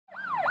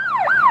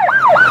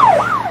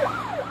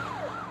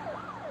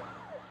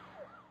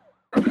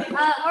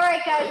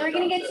right, guys, we're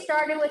going to get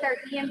started with our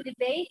EM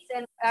debates,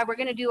 and we're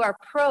going to do our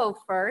pro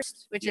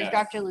first, which is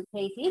Dr.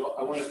 Lucchesi. So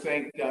I want to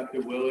thank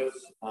Dr. Willis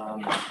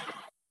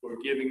for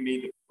giving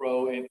me the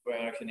pro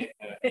antibiotics and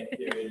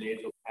anterior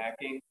nasal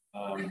packing,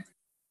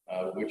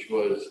 which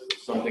was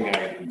something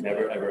I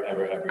never,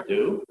 ever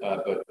do.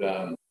 But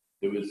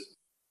it was,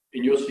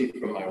 and you'll see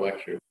from my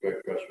lecture,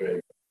 very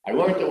frustrating. I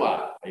learned a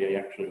lot. I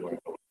actually learned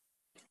a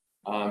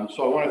lot.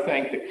 So I want to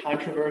thank the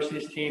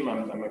Controversies team.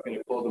 I'm not going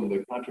to call them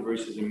the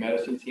Controversies in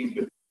Medicine team,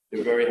 but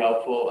they're very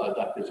helpful.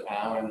 Drs.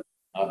 Allen,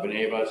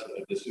 Benevas,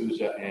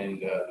 D'Souza,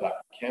 and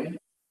Dr. Kim.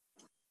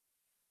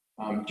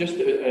 Just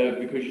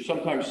because you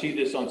sometimes see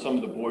this on some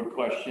of the board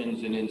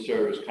questions and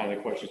in-service kind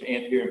of questions,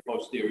 anterior and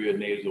posterior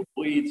nasal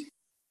bleeds,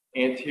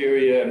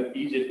 anterior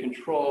easy to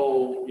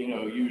control,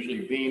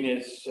 usually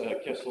venous,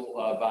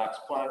 Kessel-Box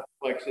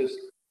plexus,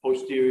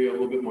 posterior a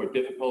little bit more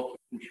difficult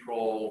to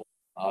control,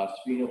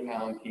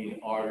 sphenopalatine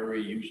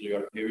artery, usually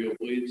arterial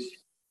bleeds.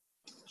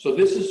 So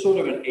this is sort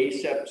of an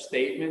ACEP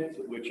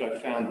statement, which I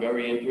found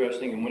very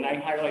interesting. And when I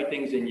highlight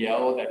things in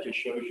yellow, that just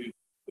shows you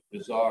the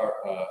bizarre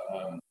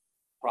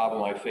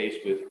problem I face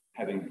with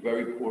having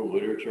very poor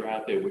literature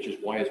out there, which is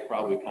why it's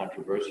probably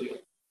controversial.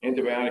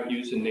 Antibiotic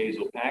use in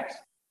nasal packs.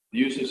 The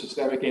use of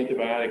systemic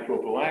antibiotic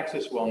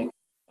prophylaxis while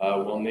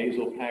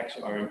nasal packs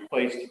are in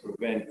place to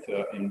prevent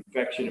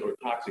infection or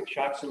toxic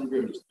shock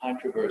syndrome is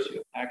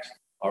controversial. Packs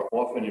are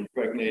often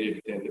impregnated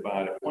with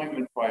antibiotic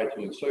ointment prior to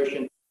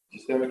insertion.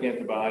 Systemic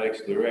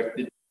antibiotics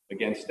directed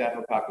against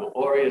Staphylococcus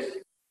aureus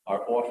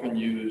are often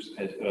used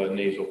as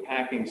nasal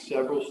packing.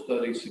 Several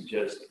studies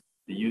suggest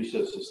the use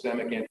of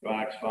systemic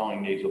antibiotics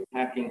following nasal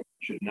packing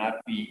should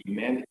not be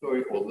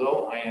mandatory,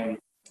 although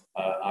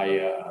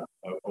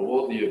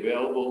all the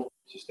available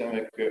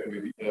systematic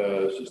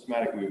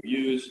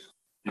reviews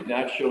did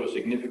not show a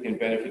significant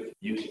benefit to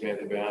the use of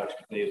antibiotics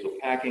with nasal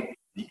packing.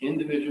 The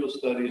individual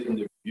studies in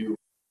the review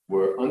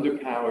were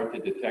underpowered to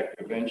detect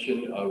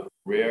prevention of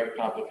rare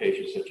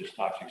complications such as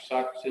toxic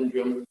shock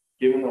syndrome.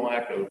 Given the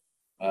lack of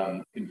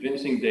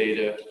convincing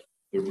data,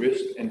 the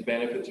risks and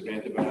benefits of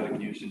antibiotic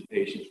use in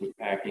patients with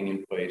packing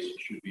in place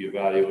should be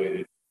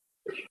evaluated.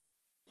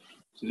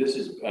 So this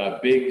is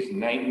Biggs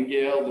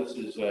Nightingale. This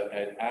is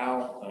et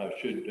al.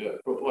 Should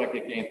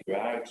prophylactic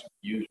antibiotics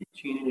be used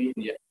routinely in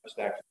the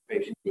Epistaxis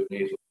patients with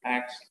nasal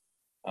packs?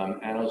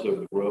 Annals of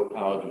the Royal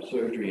College of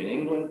Surgery in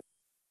England.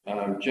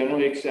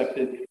 Generally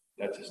accepted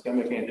that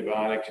systemic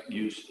antibiotics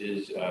use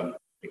is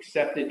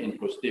accepted in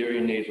posterior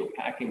nasal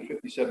packing.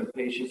 57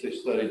 patients they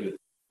studied with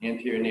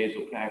anterior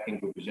nasal packing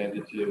were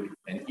presented to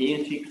an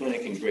ENT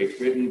clinic in Great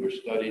Britain, were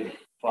studied,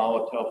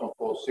 followed telephone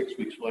calls 6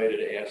 weeks later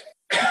to ask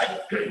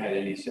if they had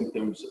any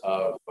symptoms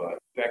of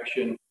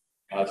infection.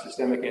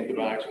 Systemic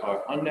antibiotics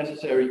are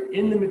unnecessary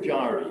in the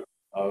majority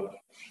of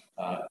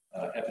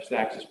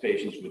epistaxis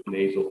patients with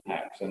nasal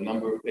packs. A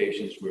number of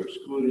patients were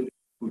excluded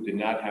who did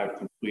not have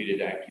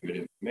completed accurate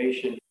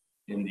information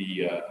in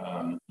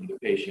the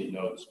patient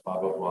notes, blah,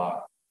 blah,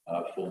 blah,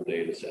 full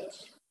data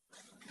sets.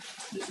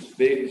 This is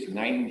Biggs,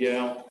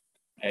 Nightingale,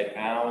 et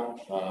al.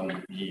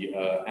 The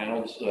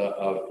Annals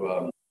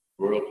of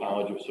Royal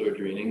College of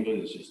Surgery in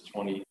England. This is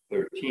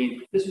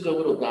 2013. This is a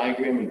little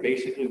diagram, and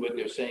basically what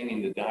they're saying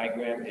in the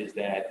diagram is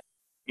that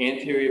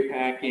anterior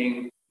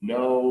packing,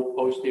 no,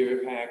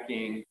 posterior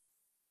packing,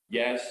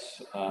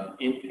 yes,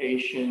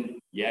 inpatient,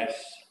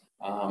 yes.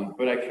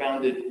 But I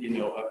found it,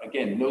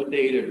 again, no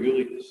data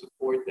really to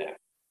support that.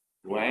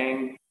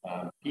 Wang,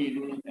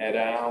 Eden, et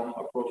al.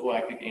 Are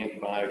prophylactic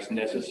antibiotics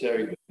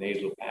necessary with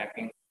nasal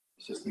packing.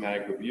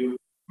 Systematic review,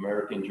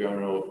 American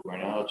Journal of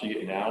Rhinology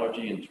and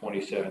Allergy in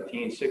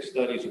 2017. 6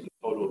 studies with a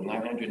total of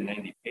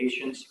 990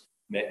 patients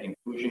met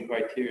inclusion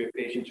criteria.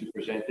 Patients who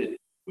presented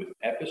with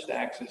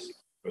epistaxis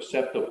or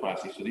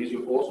septoplasty. So these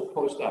were also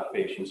post-op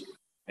patients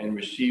and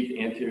received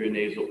anterior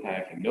nasal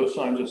packing. No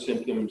signs or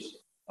symptoms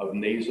of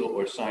nasal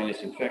or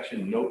sinus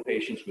infection. No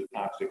patients with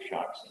toxic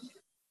shock syndrome.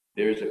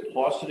 There is a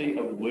paucity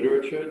of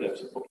literature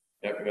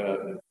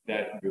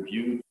that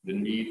reviewed the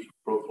need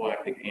for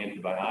prophylactic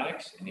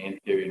antibiotics and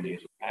anterior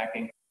nasal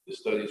packing. The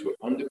studies were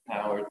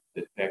underpowered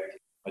to detect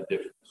a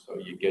difference. So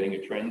you're getting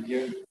a trend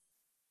here.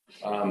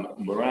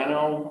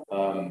 Morano,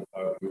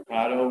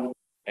 Rucado,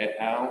 et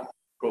al.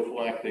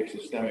 Prophylactic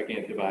systemic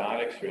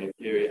antibiotics for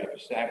anterior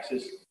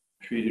epistaxis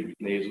treated with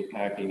nasal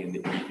packing in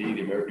the ED,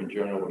 the American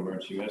Journal of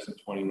Emergency Medicine,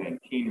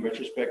 2019.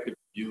 Retrospective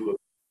review of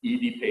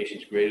ED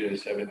patients greater than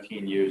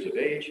 17 years of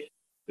age.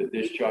 The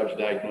discharge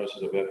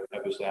diagnosis of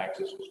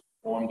epistaxis was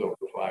performed over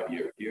a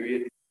 5-year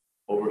period.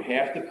 Over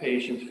half the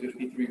patients,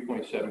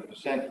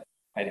 53.7%,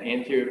 had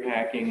anterior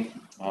packing,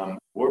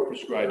 were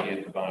prescribed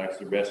antibiotics.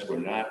 The rest were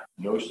not.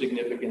 No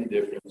significant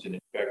difference in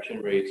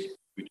infection rates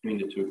between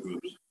the two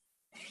groups.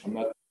 I'm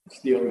not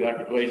stealing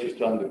Dr. Gleyzer's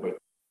thunder, but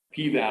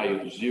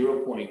p-value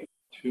 0.263.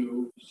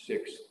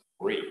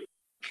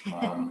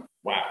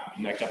 Wow,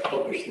 and that got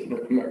published in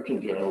the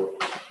American Journal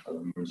of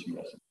Emergency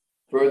Medicine.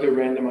 Further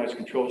randomized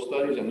control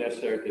studies are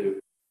necessary to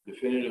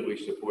definitively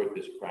support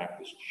this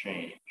practice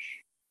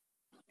change.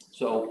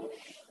 So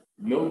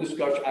No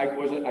discussion.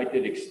 I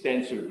did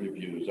extensive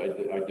reviews. I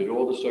did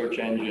all the search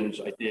engines.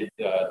 I did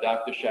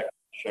Dr.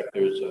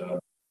 Schechter's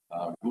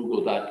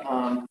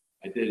Google.com.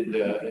 I did,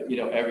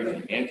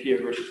 everything.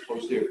 Anterior versus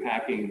posterior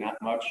packing, not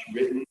much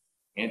written.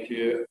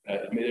 Anterior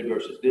admitted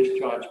versus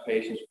discharged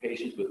patients,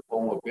 patients with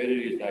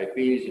comorbidities,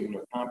 diabetes,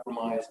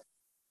 immunocompromised,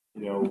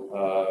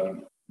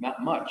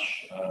 not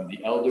much. The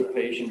elder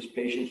patients,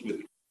 patients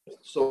with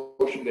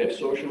their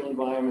social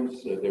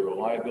environments, their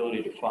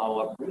reliability to follow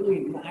up, really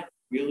not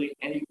really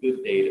any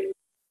good data.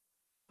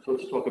 So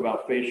let's talk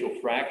about facial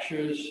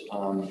fractures.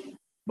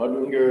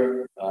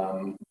 Mudlinger,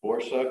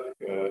 Borsuk,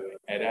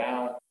 et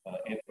al.,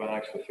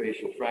 antibiotics for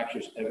facial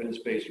fractures,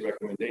 evidence-based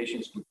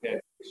recommendations compared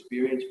to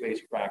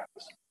experience-based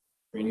practice,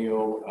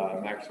 cranial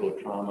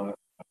maxillary trauma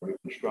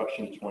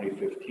reconstruction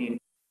 2015.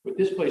 With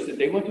this place,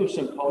 they went to a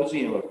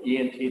symposium of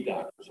ENT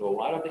doctors. So a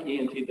lot of the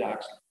ENT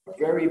docs are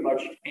very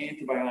much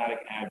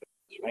antibiotic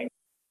advocates, right?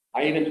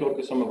 I even talked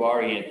to some of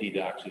our ENT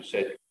docs who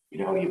said,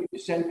 you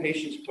send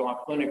patients to our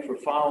clinic for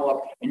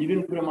follow-up and you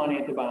didn't put them on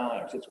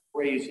antibiotics. It's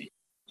crazy.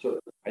 So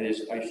I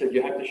said,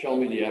 you have to show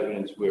me the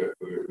evidence where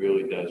it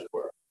really does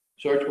work.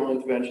 Surgical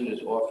intervention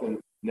is often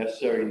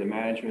necessary in the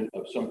management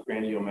of some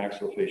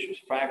craniomaxillofacial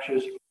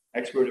fractures.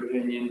 Expert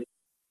opinion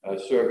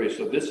surveys.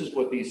 So this is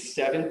what these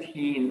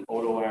 17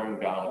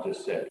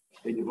 otolaryngologists said.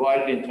 They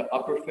divided into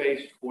upper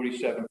face,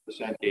 47%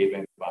 gave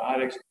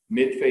antibiotics,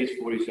 mid face,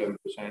 47%,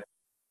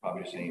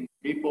 probably the same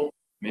people,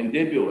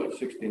 mandibular,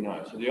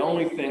 69. So the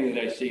only thing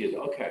that I see is,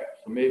 okay,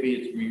 so maybe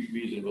it's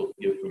reasonable to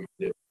give for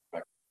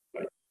mandibular.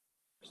 Right?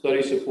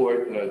 Studies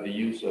support the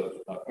use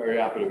of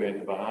perioperative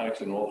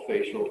antibiotics in all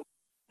facial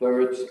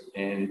thirds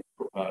and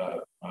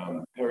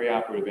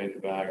perioperative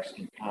antibiotics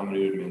in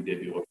comminuted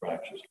mandibular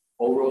fractures.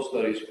 Overall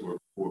studies were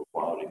poor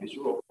quality. These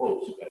are all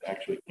quotes that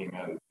actually came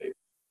out of the paper.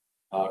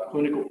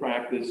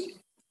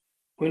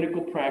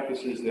 Clinical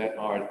practices that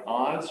are at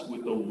odds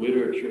with the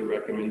literature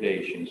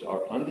recommendations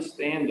are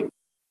understandable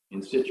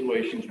in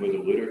situations where the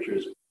literature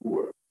is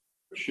poor,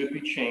 or should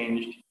be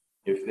changed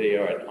if they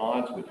are at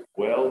odds with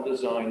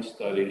well-designed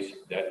studies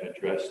that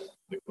address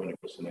the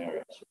clinical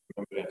scenario. So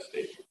remember that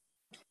statement.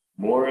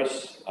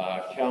 Morris,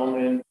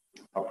 Kelman,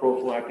 are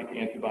prophylactic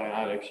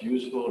antibiotics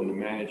useful in the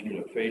management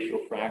of facial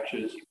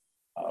fractures?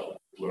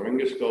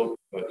 Laryngoscope,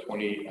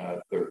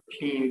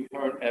 2013.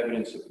 Current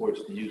evidence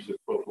supports the use of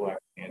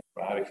prophylactic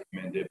antibiotics in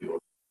mandibular.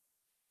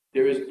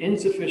 There is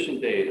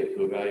insufficient data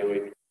to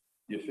evaluate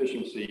the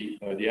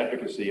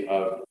efficacy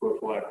of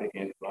prophylactic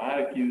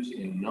antibiotic use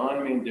in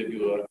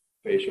non-mandibular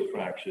facial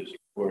fractures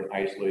or in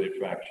isolated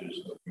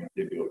fractures of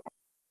mandibular.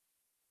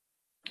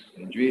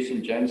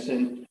 Andreessen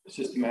Jensen, a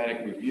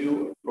systematic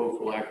review of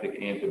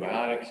prophylactic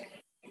antibiotics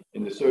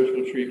in the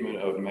surgical treatment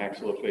of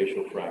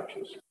maxillofacial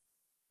fractures.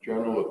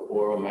 Journal of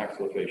Oral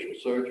Maxillofacial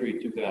Surgery,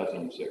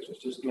 2006. A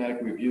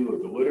systematic review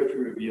of the literature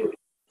revealed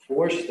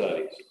 4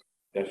 studies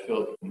that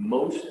filled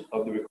most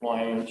of the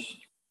requirements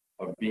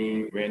of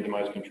being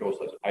randomized control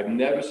studies. I've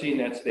never seen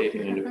that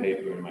statement in a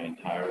paper in my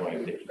entire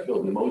life. They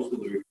filled most of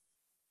the requirements.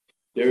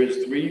 There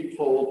is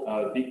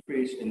 3-fold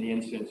decrease in the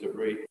incidence of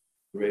rate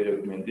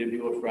of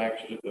mandibular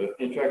fractures,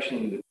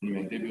 infection in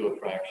mandibular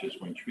fractures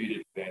when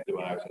treated with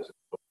antibiotics as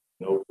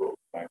no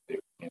prophylactic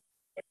antibiotics.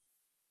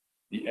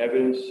 The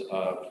evidence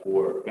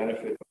for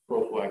benefit of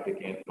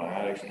prophylactic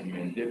antibiotics in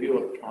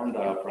mandibular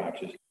condyle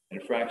fractures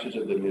and fractures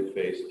of the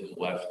midface is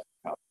less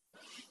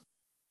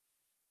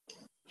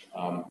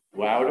powerful.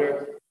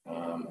 Lauder,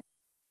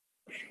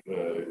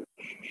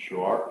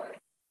 Shark,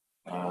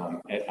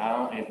 et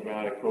al.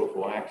 Antibiotic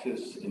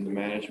prophylaxis in the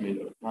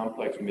management of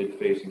complex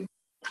midface and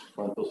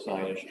frontal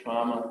sinus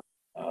trauma.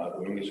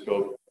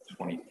 Laryngoscope,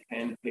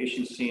 2010.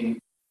 Patients seen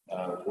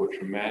for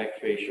traumatic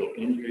facial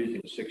injuries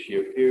in a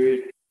 6-year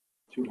period.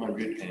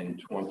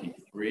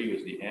 223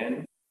 was the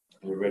N.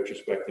 In the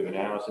retrospective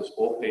analysis,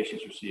 all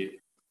patients received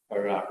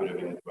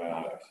perioperative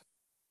antibiotics.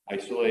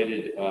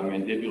 Isolated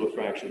mandibular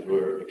fractures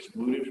were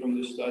excluded from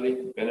the study.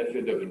 The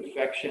benefit of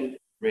infection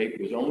rate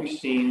was only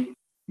seen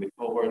in the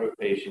cohort of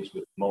patients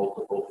with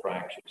multiple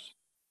fractures.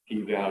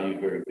 P-value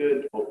very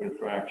good. Open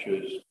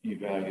fractures,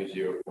 p-value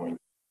 0.034.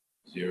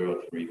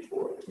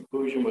 The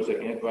conclusion was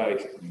that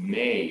antibiotics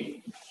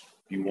may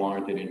be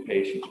warranted in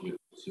patients with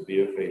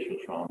severe facial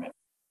trauma.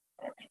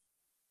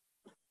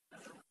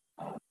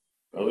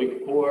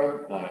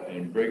 Kapoor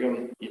and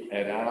Brigham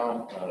et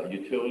al.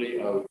 Utility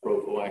of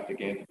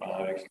prophylactic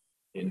antibiotics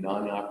in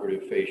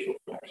non-operative facial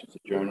fractures.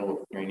 A Journal of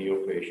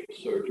Craniofacial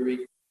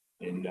Surgery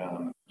in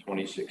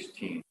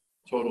 2016.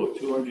 Total of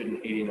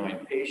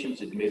 289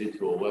 patients admitted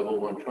to a level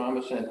 1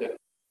 trauma center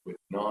with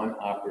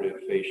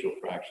non-operative facial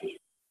fractures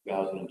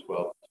from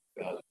 2012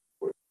 to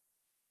 2014.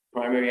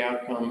 Primary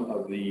outcome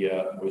of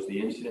was the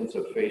incidence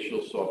of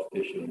facial soft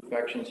tissue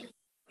infections.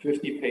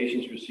 50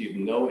 patients received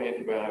no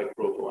antibiotic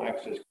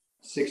prophylaxis.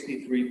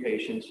 63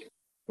 patients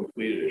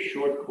completed a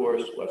short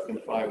course, less than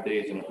 5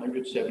 days, and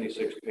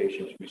 176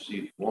 patients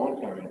received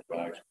long-term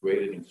antibiotics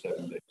greater than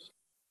 7 days.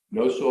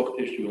 No soft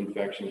tissue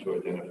infections were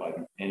identified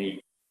in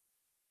any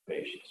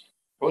patients.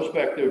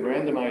 Prospective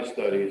randomized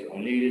studies are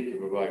needed to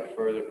provide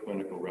further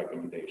clinical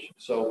recommendations.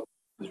 So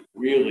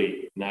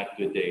really not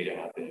good data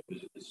out there.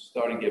 It's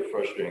starting to get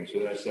frustrating.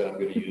 So I said I'm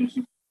going to use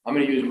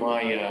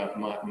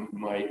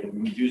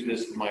use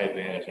this to my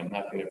advantage. I'm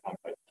not going to I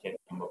can't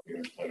come up here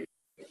and tell you.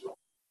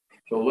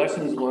 So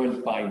lessons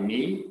learned by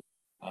me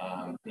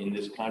in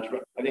this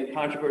controversy. I think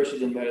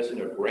controversies in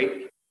medicine are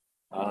great,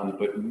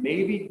 but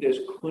maybe there's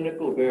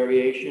clinical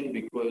variation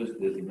because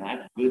there's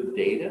not good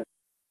data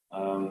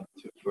for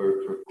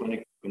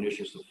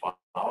clinicians to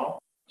follow.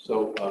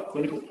 So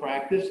clinical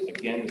practice,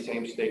 again, the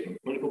same statement,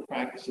 clinical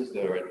practices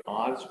that are at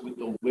odds with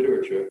the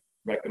literature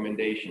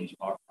recommendations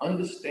are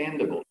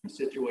understandable in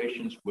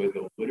situations where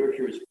the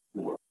literature is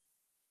poor,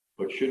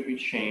 but should be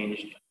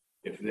changed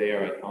if they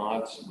are at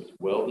odds with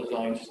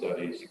well-designed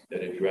studies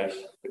that address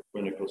the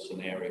clinical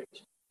scenarios.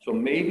 So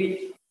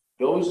maybe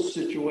those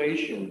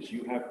situations,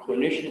 you have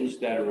clinicians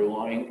that are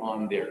relying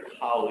on their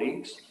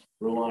colleagues,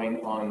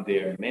 relying on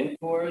their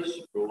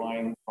mentors,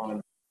 relying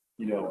on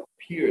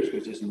peers,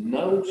 because there's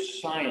no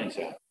science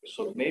out there.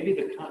 So maybe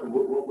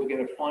what we're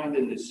going to find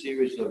in this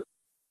series of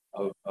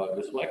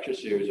this lecture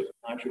series of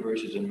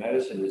controversies in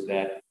medicine is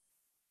that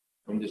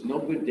when there's no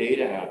good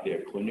data out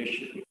there,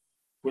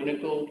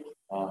 clinical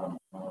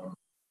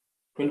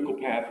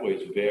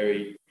pathways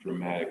vary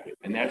dramatically,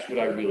 and that's what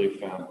I really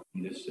found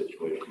in this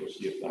situation. We'll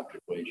see if Dr.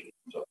 Gleyzer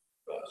comes up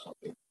with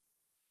something.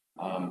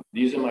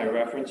 These are my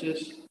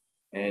references,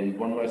 and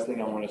one last thing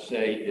I want to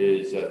say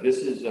is this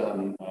is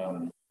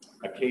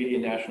Acadia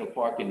National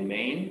Park in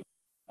Maine.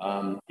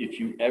 If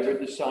you ever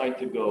decide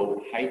to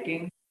go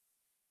hiking,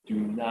 do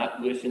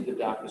not listen to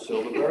Dr.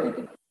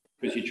 Silverberg,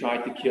 because he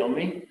tried to kill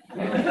me.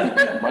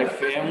 My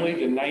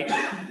family,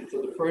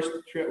 so the first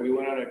trip, we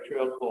went on a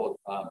trail called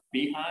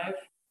Beehive,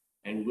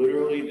 and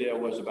literally there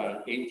was about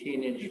an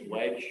 18-inch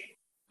ledge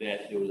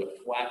that there was a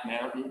flat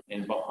mountain,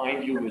 and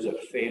behind you was a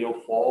fatal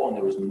fall, and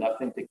there was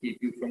nothing to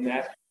keep you from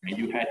that, and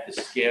you had to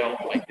scale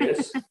like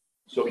this.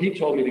 So he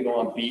told me to go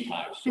on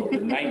Beehive. So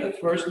the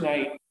first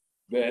night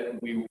that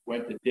we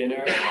went to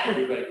dinner,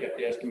 everybody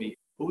kept asking me,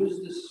 who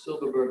is this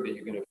Silverberg that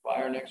you're going to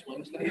fire next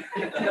Wednesday?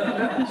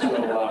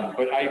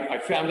 But I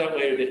found out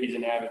later that he's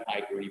an avid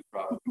hiker. He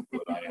probably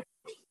thought I am.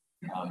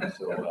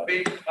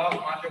 Big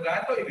macho guy.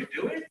 I thought you could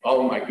do it.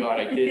 Oh my God,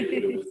 I did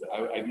it.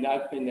 I've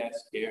not been that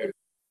scared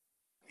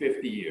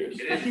 50 years.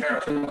 It is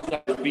terrifying.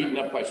 I was beaten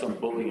up by some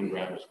bully in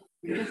grammar school.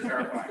 It is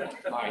terrifying.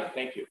 All right,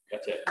 thank you.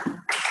 That's it.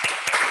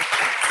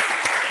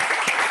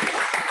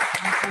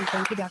 Awesome.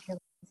 Thank you, Dr.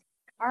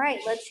 All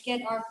right, let's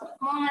get our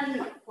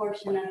fun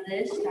portion of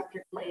this,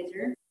 Dr.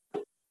 Gleyzer.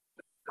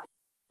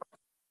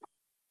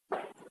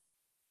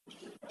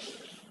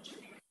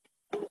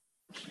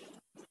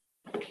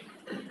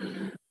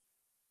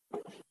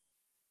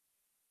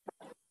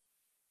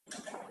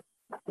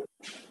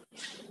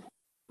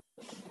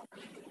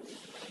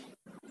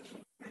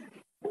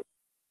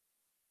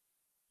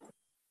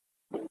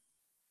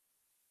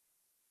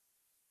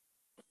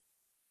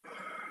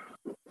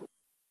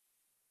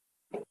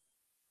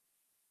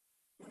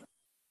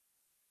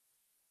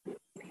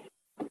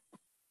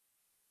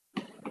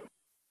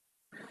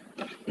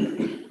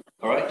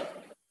 All right.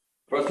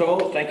 First of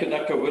all, thank you,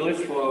 Dr. Willis,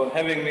 for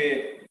having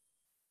me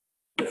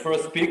the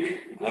first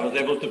pick. I was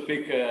able to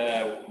pick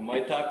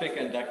my topic,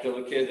 and Dr.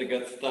 Lucchesi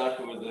got stuck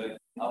with the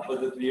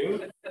opposite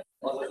view.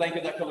 Also, thank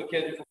you, Dr.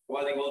 Lucchesi, for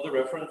providing all the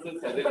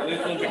references. I didn't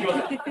listen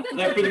because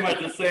they're pretty much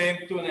the same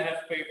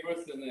 2.5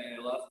 papers in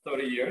the last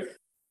 30 years.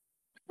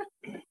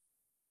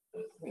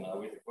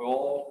 We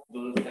all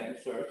do the same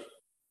search.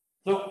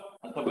 So,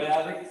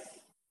 antibiotics,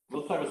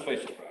 we'll start with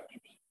facial fractures.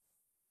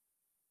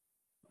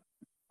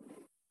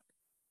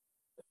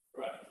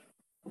 Right.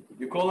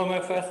 You call them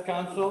a fast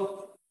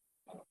consult.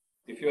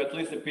 If you're at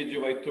least a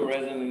PGY2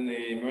 resident in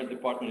the emergency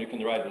department, you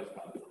can write those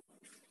consults.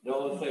 They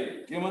will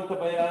say, give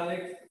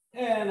antibiotics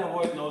and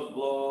avoid nose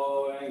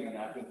blowing and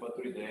acting for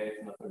 3 days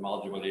and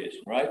ophthalmology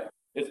evaluation, right?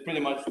 It's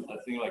pretty much, I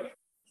think, like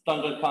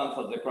standard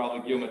consult. They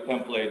probably give them a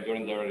template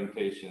during their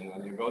orientation,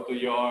 and you go to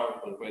ER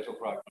for the facial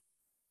fracture.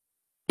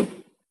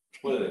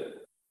 What is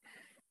it?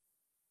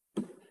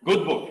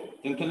 Good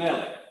book,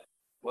 Tintinelli.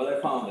 What I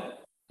found there.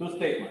 2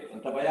 statements.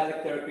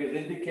 Antibiotic therapy is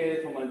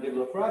indicated for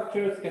mandibular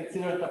fractures.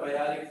 Consider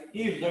antibiotics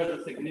if there's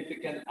a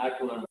significant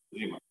ocular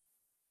edema.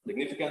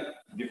 Significant,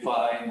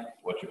 define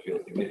what you feel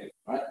significant,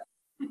 right?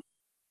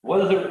 What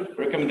are the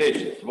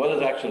recommendations? What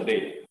is actual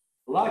data?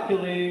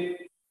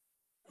 Luckily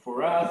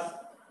for us,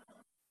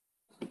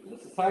 the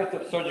Society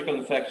of Surgical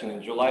Infection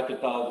in July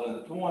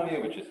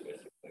 2020, which is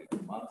basically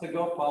months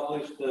ago,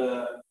 published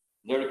their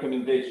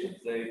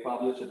recommendations. They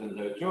published it in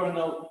their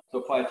journal.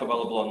 So far it's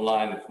available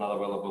online. It's not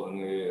available in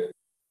the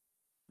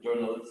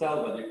journal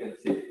itself, but you can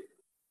see it.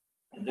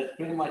 And that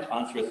pretty much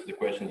answers the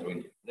questions we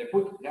need. They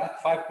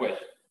asked 5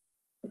 questions.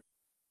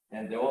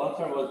 And the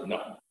answer was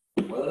no.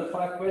 What are the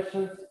 5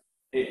 questions?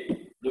 A,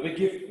 do we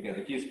give, again,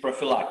 the key is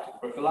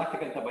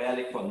prophylactic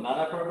antibiotic for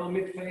non-operable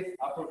midface,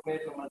 upper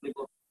face, or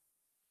mandibular?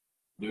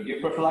 Do we give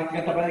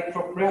prophylactic antibiotic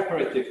for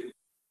preoperative,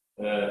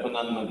 for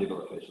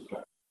non-mandibular facial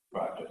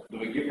fractures? Do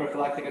we give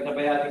prophylactic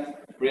antibiotics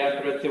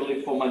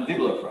preoperatively for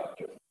mandibular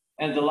fractures?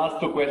 And the last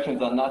 2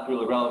 questions are not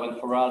really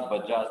relevant for us,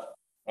 but just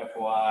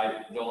FOI,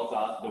 they also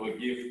asked, do we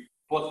give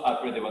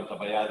post-operative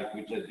antibiotic,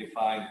 which is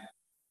defined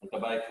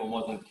antibiotic for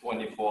more than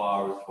 24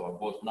 hours for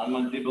both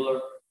non-mandibular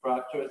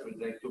fractures, which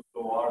they took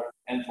 2 hours,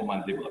 and for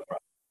mandibular fractures.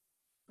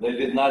 They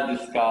did not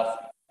discuss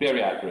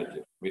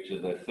perioperative, which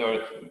is the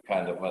third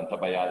kind of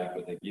antibiotic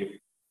that they give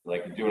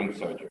like during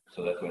surgery.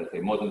 So that's why I say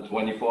more than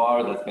 24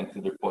 hours, that's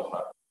considered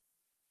post-operative.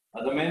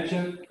 As I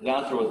mentioned, the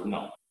answer was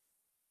no.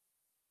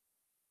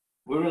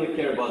 We really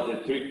care about the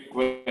first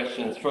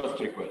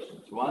three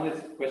questions.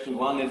 Question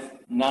one is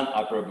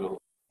non-operable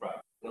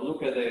fracture. They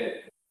look at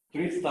the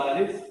 3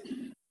 studies,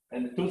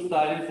 and 2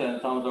 studies,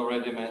 and some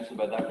already mentioned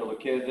by Dr.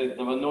 Lucchesi,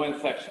 there were no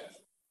infections.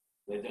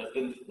 There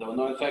were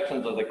no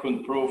infections, or they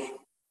couldn't prove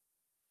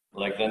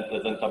like the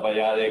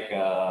antibiotic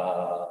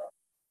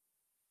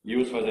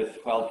use whether it's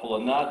helpful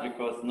or not,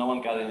 because no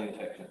one got any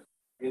infection.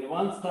 In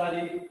one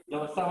study, there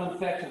was some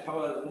infection.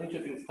 However, it was an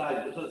interesting study.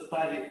 This was a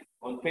study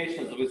on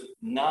patients with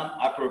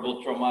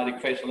non-operable traumatic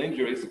facial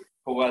injuries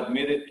who were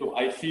admitted to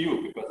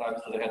ICU because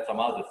obviously they had some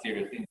other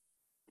serious injuries.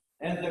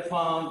 And they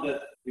found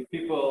that if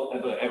people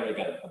ever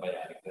got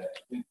antibiotic,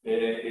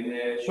 in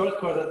a short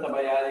course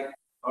antibiotic,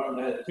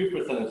 they had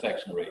 3%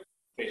 infection rate,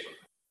 facial.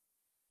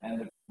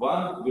 And the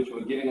one which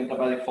were giving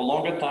antibiotic for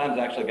longer times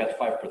actually got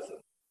 5%.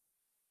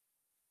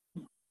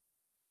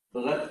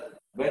 So that's,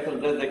 based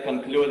on that, they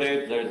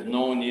concluded there is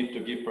no need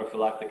to give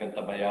prophylactic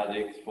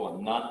antibiotics for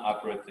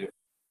non-operative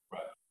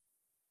fractures.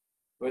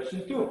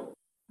 Question 2,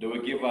 do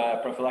we give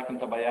prophylactic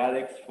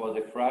antibiotics for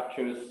the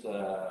fractures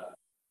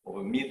of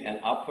a mid and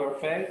upper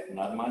face,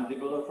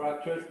 non-mandibular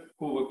fractures,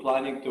 who we're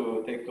planning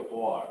to take to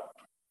OR?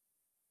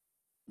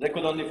 They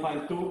could only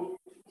find 2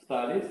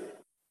 studies,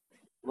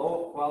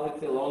 low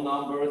quality, low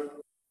numbers.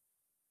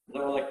 They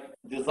were like,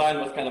 design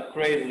was kind of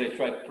crazy. They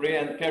tried pre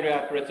and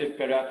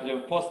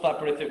perioperative,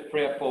 post-operative,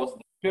 pre and post,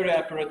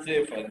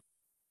 perioperative, and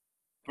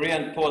pre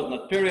and post,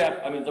 not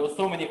periop. I mean, there were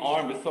so many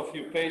arms with so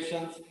few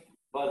patients,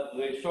 but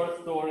the short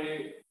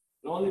story,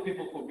 the only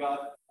people who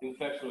got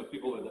infection were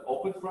people with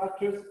open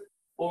fractures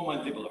or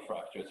mandibular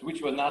fractures,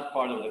 which were not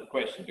part of the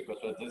question because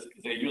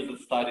they used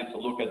the study to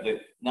look at the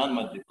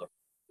non-mandibular.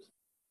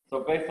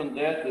 So based on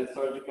that, the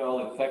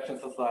Surgical Infection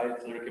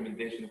Society's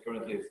recommendation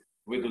currently is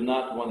we do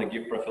not want to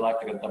give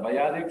prophylactic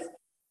antibiotics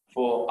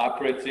for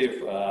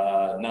operative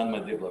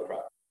non-mandibular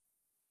fractures.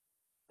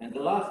 And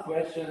the last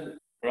question,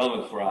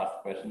 relevant for us,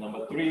 question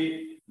number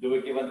 3, do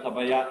we give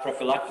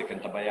prophylactic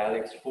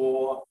antibiotics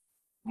for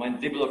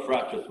mandibular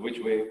fractures, which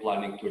we're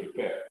planning to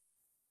repair?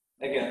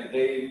 Again,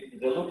 they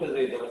looked at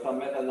there was some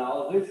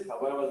meta-analysis,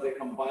 however, they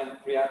combined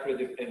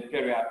preoperative and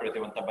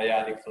perioperative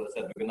antibiotics, so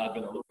they said we're not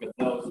going to look at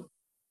those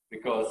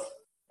because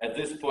at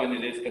this point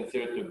it is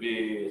considered to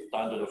be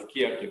standard of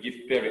care to give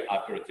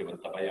perioperative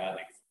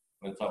antibiotics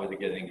when somebody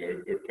getting a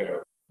repair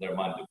of their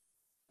mandible.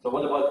 So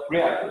what about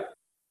preoperative?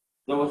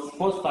 There was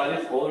 4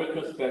 studies, all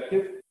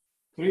retrospective.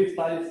 3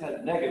 studies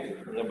had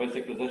negative.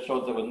 Basically, that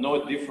showed there was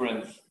no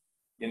difference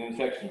in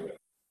infection rate.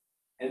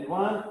 And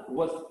one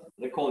was,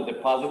 they call it a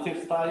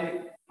positive study.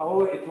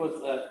 However, it was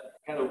a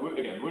kind of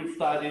weird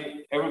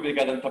study. Everybody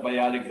got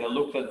antibiotics. They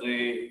looked at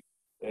the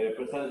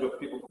percentage of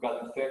people who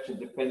got infection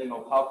depending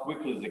on how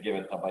quickly they give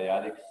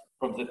antibiotics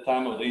from the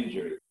time of the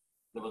injury.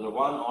 There was a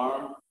one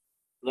arm,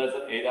 less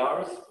than 8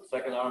 hours, the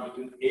second arm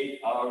between 8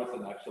 hours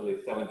and actually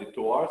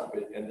 72 hours.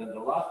 And then the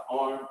last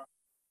arm,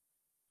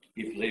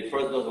 if the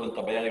first dose of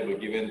antibiotic were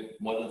given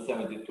more than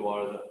 72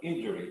 hours of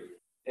injury.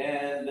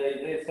 And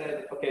they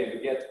said, okay,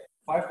 we get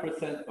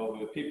 5% of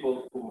the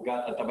people who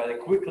got antibiotic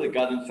quickly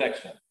got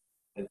infection.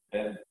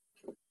 And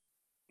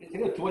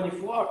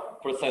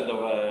 24%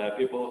 of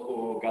people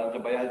who got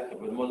antibiotics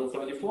with more than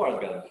 74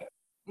 hours got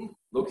infection.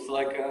 Looks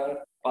like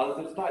a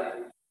positive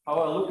study.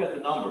 However, look at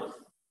the numbers.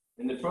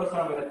 In the first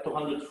arm, we had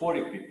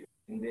 240 people.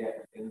 In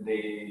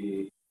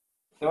the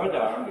third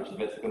arm, which is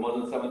basically more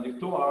than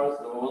 72 hours,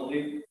 there were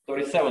only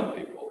 37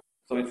 people.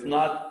 So it's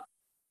not,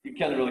 you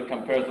can't really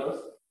compare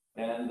those.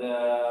 And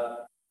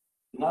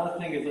another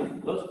thing is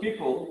that those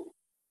people,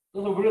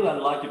 those are really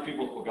unlucky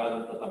people who got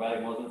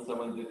antibiotic more than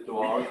 72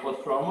 hours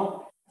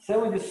post-trauma.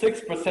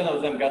 76%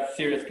 of them got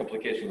serious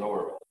complications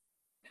overall.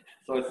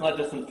 So it's not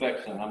just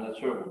infection. I'm not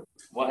sure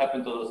what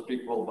happened to those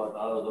people, but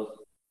out of those,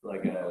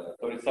 like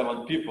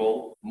 37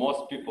 people,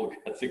 most people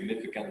got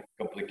significant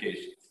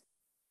complications.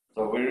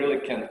 So we really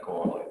can't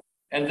correlate.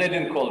 And they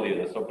didn't call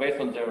either. So based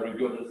on their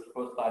review of these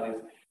 4 studies,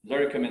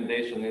 their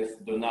recommendation is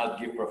do not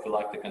give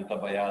prophylactic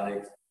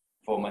antibiotics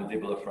for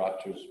mandibular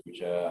fractures, which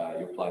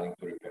you're planning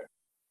to repair.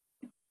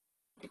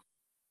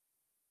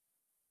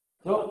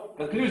 So,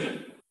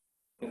 conclusion.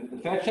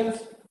 Infections,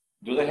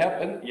 do they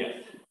happen?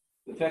 Yes.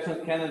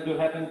 Infections can and do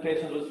happen in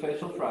patients with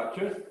facial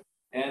fractures,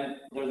 and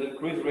there's an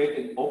increased rate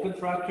in open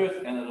fractures,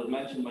 and as I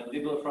mentioned,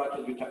 mandibular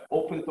fractures, which are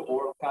open to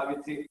oral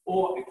cavity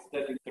or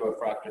extending through a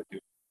fracture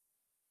tube.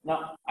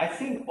 Now, I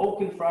think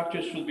open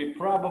fractures should be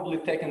probably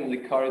taken in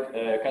the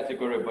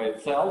category by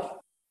itself.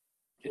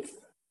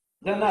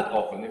 They're not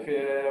open. If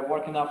you're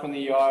working off in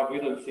the ER, we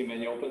don't see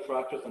many open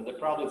fractures, and they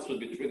probably should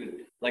be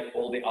treated like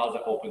all the other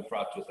open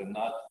fractures and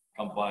not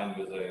combined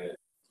with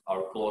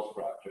our closed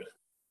fractures.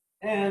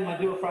 And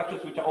mandibular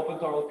fractures which are open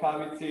to oral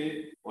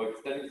cavity or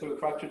extending through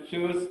fractured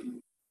tooth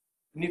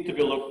need to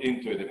be looked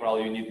into.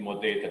 Probably you need more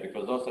data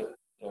because those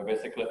are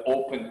basically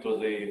open to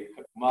the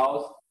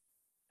mouth,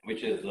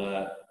 which is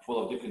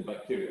full of different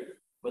bacteria.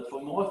 But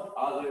for most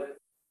other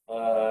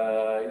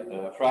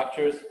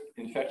fractures,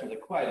 infections are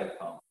quite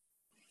uncommon.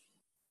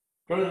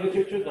 Current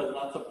literature does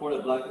not support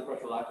a blanket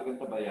prophylactic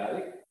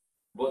antibiotic,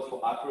 both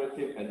for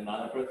operative and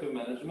non-operative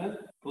management.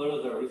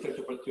 Clearly, there are research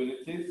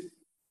opportunities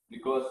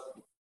because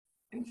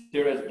in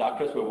serious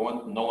doctors, we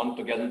want no one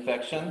to get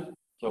infection.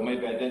 So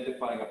maybe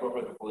identifying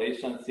appropriate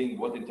population, seeing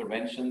what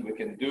intervention we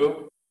can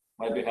do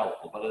might be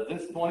helpful. But at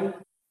this point,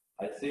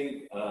 I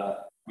think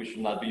we should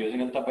not be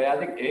using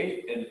antibiotic,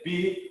 A, and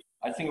B,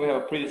 I think we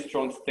have a pretty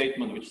strong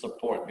statement which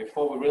support.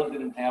 Before, we really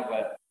didn't have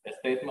a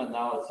statement.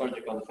 Now, at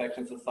Surgical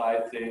Infection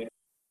Society,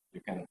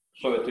 you can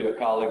show it to your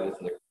colleagues.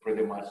 It's a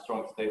pretty much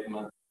strong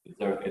statement.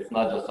 It's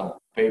not just some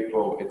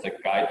paper, it's a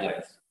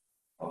guidelines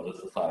of the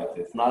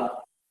society. It's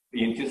not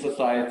ENT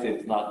Society,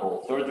 it's not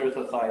Oral Surgery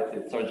Society,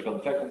 it's Surgical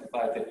Infection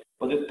Society,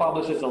 but it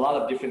publishes a lot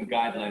of different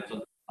guidelines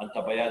on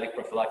antibiotic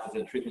prophylaxis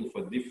and treatment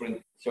for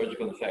different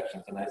surgical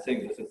infections. And I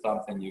think this is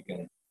something you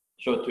can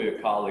show to your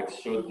colleagues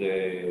should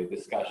the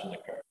discussion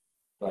occur.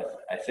 So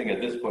I think at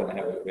this point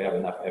we have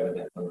enough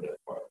evidence on that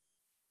part.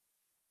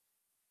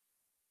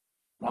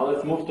 Now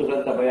let's move to the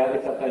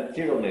antibiotics after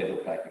anterior nasal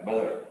packing. By the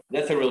way,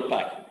 that's a real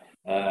packing.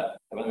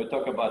 When we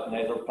talk about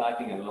nasal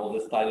packing and all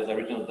the studies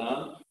originally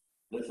done,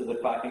 this is the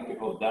packing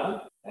people have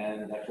done,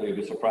 and actually you'll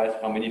be surprised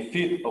how many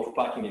feet of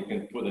packing you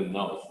can put in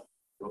nose.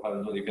 You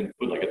can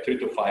put like 3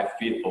 to 5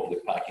 feet of the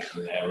packing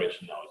in the average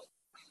nose.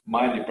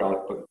 Mine, you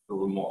probably put a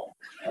little more.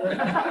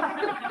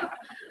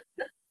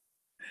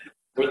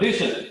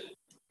 Tradition.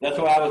 That's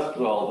what I was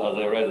told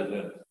as a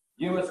resident.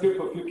 Give a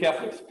script of few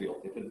Catholic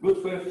pills. If it's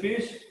good for a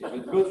fish, if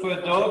it's good for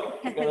a dog,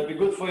 it's gonna be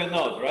good for your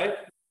nose, right?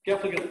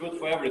 Catholic is good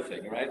for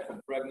everything, right? From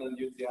pregnant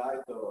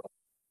UTI to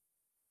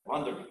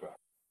wonderful crap.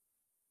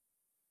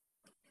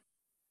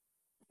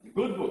 The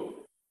good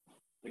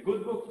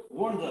book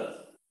warns us.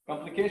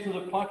 Complications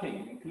of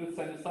packing include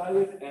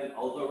sinusitis and,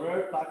 although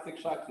rare, toxic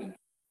shock syndrome.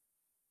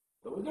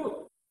 What do we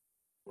do?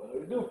 What do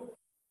we do?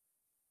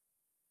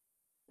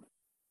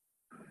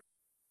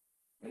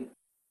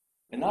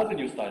 Another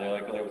new study,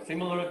 like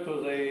similar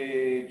to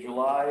the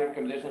July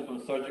recommendation from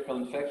surgical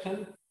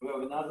infection, we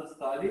have another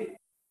study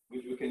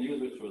which we can use,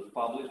 which was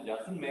published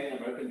just in May in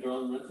American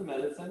Journal of Emergency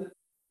Medicine,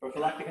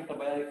 prophylactic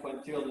antibiotic for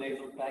anterior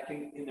nasal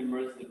packing in the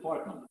emergency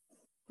department,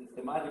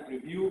 systematic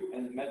review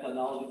and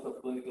meta-analysis of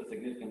clinically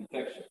significant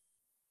infection.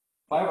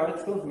 5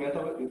 articles,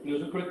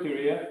 meta-inclusion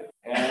criteria,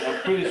 and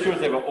I'm pretty sure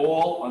they were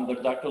all under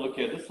Dr.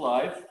 Lucchesi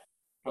slides.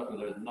 Trust me,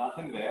 there's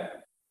nothing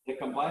there. They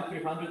combined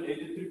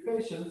 383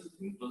 patients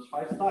in those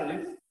 5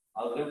 studies.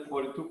 Out of them,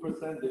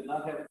 42% did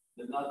not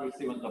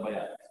receive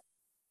antibiotics.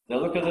 They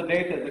looked at the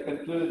data. They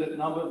concluded that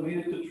number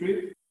needed to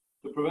treat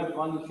to prevent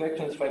one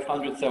infection is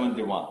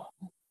 571.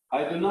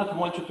 I do not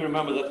want you to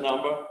remember that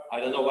number. I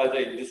don't know why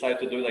they decided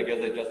to do it. I guess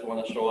they just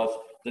want to show us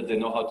that they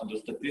know how to do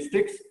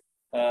statistics.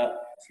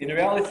 In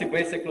reality,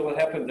 basically what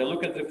happened, they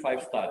look at the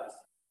 5 studies.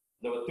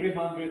 There were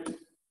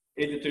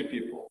 383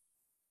 people.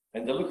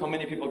 And they look how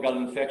many people got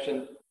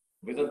infection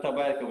with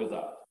antibiotic or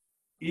without.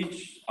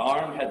 Each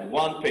arm had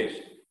 1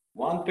 patient.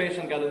 1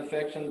 patient got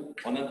infection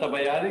on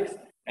antibiotics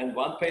and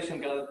 1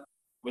 patient got it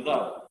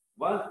without.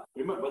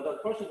 Remember, but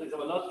that percentage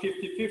were not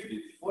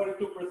 50-50.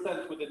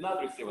 42% who did not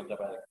receive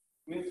antibiotics.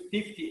 Means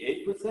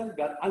 58%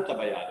 got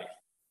antibiotics,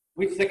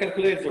 which they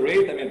calculate the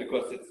rate. I mean,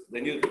 because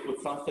they needed to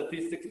put some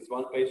statistics. It's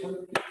 1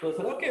 patient. So they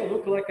said, okay,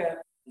 look like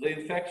the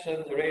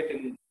infection rate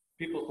in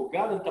people who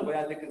got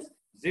antibiotics is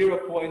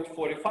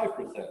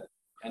 0.45%.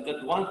 And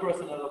that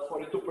 1% out of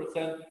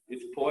 42%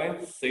 is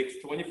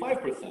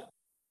 0.625%.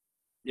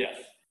 Yes,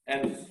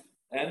 and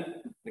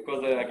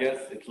because I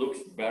guess it looks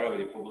better when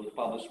you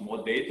publish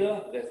more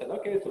data, they said,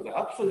 okay, so the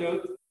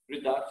absolute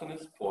reduction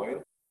is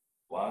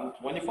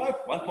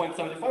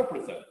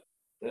 1.75%.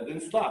 They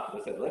didn't stop.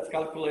 They said, let's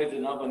calculate the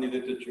number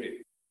needed to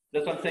treat.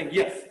 That's what I'm saying.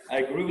 Yes, I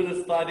agree with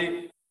the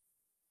study.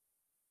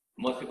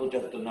 Most people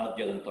just do not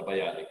get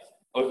antibiotics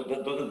or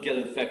doesn't get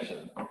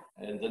infection.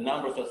 And the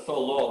numbers are so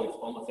low, it's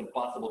almost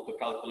impossible to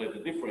calculate the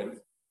difference.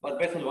 But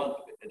based on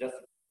just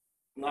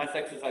nice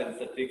exercise in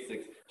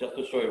statistics, just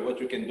to show you what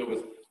you can do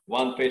with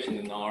 1 patient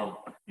in an arm.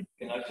 You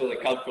can actually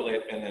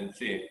calculate and then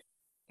see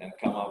and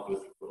come up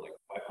with like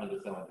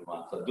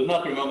 571. So do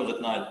not remember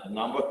that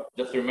number.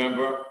 Just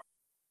remember,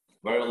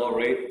 very low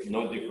rate,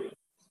 no difference.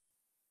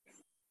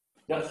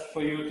 Just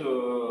for you to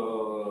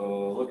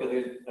look at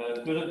the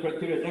inclusion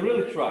criteria, they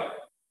really tried.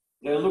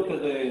 They looked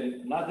at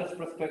not just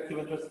prospective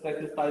and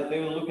retrospective studies,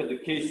 they will look at the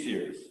case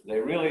series. They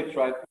really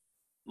tried to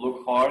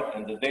look hard,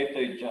 and the data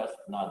is just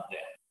not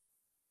there.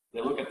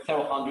 They look at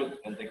several hundred,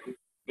 and they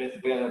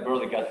basically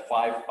barely got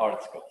 5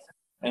 articles.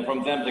 And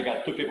from them, they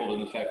got 2 people with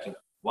infection,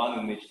 1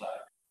 in each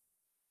side.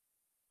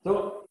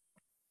 So,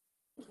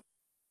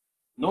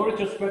 no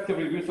retrospective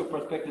reviews of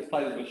prospective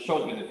studies which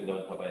showed benefit of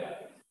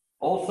antibiotics.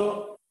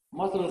 Also,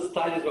 most of the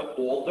studies are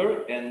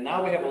older, and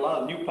now we have a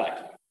lot of new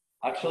packing.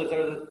 Actually,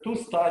 there are two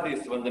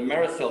studies when the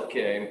Maricel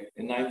came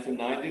in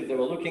 1990s. They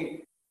were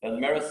looking at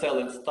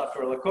Maricel and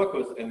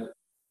Staphylococcus, and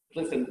at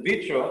least in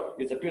vitro,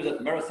 it appears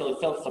that Maricel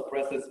itself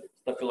suppresses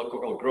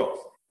staphylococcal growth.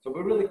 So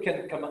we really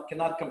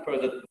cannot compare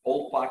the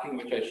old packing,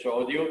 which I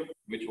showed you,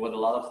 which was a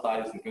lot of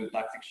studies, including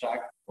toxic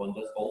shock on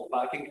this old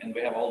packing, and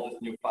we have all these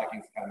new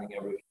packings coming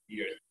every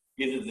year.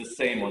 Is it the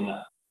same or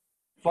not?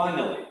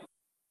 Finally,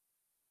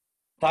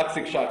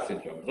 toxic shock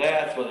syndrome.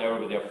 That's what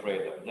everybody's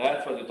afraid of.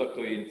 That's what you talk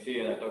to ENT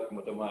and I talk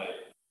to my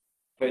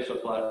facial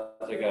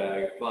plastic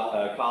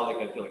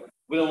colleague. I feel like,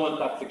 we don't want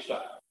toxic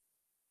shock.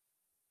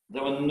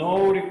 There was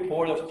no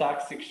report of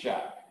toxic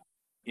shock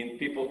in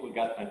people who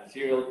got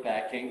anterior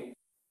packing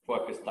for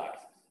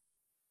epistaxis.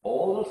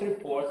 All those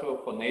reports were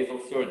for nasal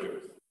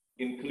surgeries,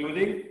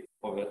 including,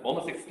 or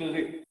almost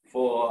exclusively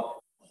for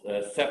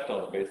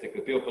septals,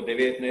 basically, people for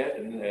deviate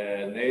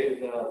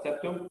nasal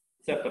septum,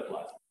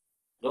 septoplasty.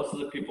 Those are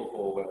the people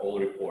who were all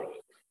reported.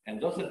 And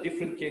those are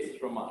different cases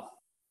from us.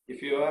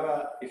 If you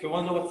want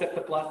to know what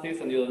septoplasty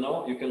is and you don't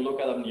know, you can look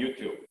at it on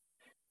YouTube.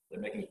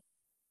 They're making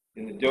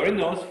in the dirty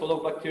nose full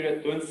of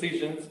bacteria, 2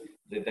 incisions,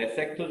 they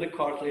dissect to the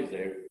cartilage,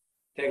 they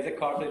take the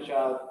cartilage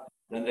out,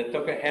 then they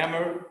took a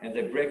hammer and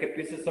they break a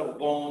pieces of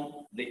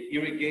bone, they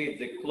irrigate,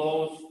 they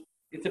close.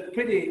 It's a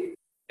pretty,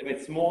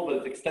 small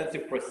but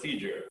extensive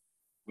procedure,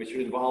 which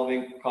is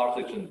involving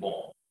cartilage and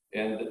bone.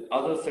 And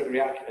other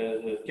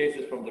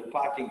cases from the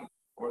packing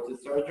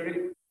versus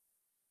surgery,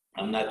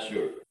 I'm not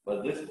sure.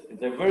 But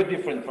they're very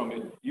different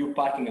from you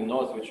packing a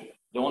nose, which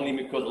the only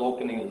mucosal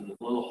opening is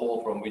a little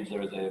hole from which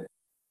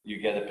you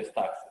get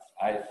epistaxis.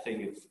 I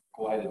think it's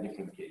quite a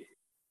different case.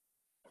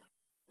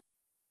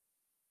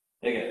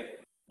 Again,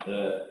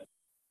 the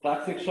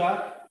toxic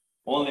shock,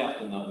 only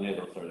after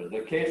nasal surgery.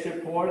 The case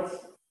reports,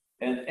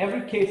 and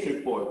every case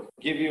report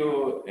give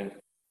you, and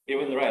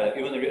even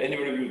any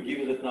review give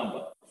you that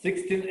number,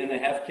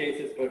 16.5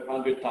 cases per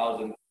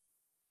 100,000.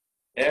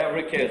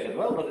 Every case.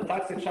 Well, but the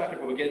toxic shock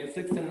report, we're getting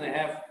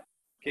 16.5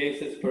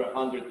 cases per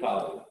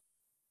 100,000.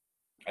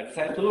 I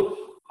decided to look,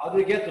 how do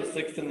you get to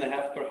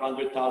 16.5 per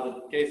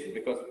 100,000 cases?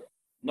 Because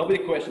nobody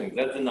questioning,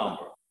 that's the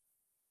number.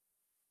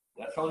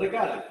 That's how they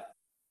got it.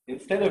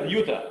 Instead of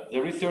Utah,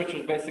 the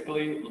researchers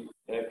basically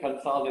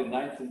consulted in the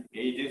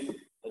 1980s.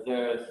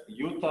 There's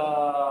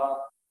Utah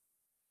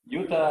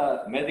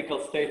Medical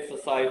State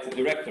Society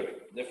directory.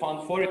 They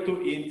found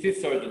 42 ENT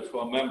surgeons who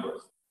are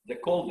members. They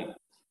called them.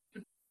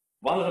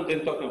 One of them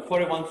didn't talk to them.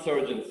 41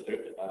 surgeons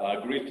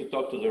agreed to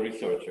talk to the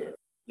researcher.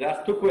 They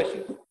asked 2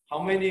 questions.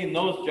 How many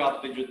nose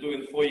jobs did you do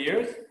in 4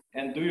 years?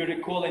 And do you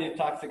recall any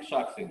toxic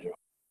shock syndrome?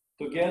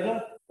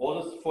 Together,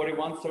 all those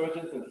 41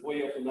 surgeons in 4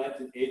 years from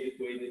 1980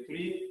 to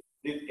 83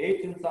 did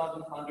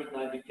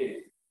 18,190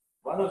 cases.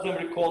 One of them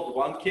recalled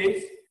 1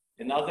 case,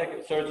 another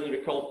surgeon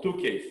recalled 2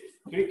 cases.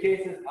 3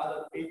 cases out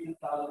of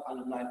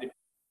 18,190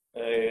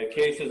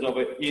 cases of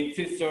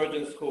ENT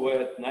surgeons who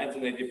were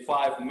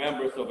 1985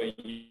 members of a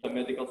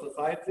medical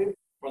society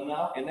for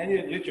now, and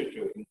any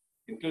literature,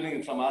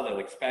 including some other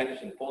like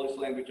Spanish and Polish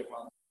language,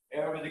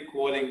 everybody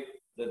quoting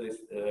that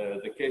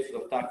the cases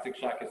of toxic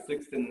shock is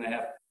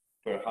 16.5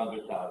 per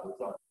 100,000.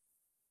 So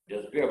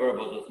just be aware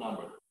about those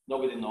numbers.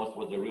 Nobody knows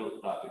what the real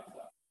topics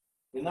are.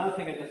 Another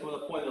thing I just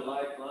want to point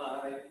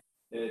out,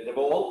 they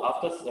were all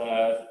after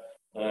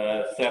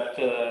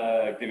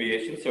sept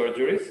deviation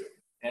surgeries,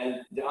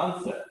 and the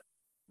onset,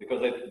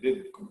 because I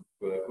did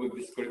quick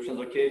descriptions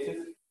of cases,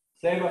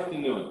 same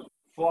afternoon,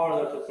 4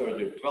 hours after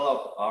surgery,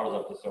 12 hours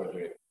after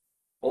surgery.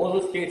 All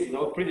those cases, they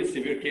were pretty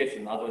severe cases,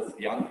 in other words,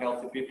 young,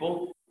 healthy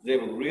people, they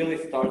will really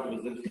start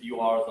within a few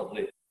hours of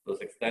those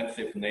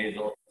extensive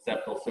nasal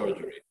septal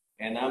surgery.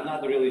 And I'm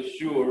not really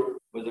sure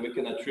whether we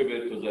can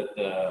attribute to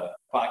that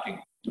packing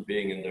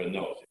being in their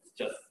nose. It's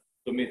just,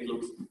 to me, it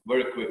looks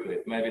very quickly.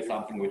 It may be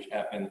something which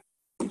happened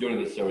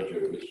during the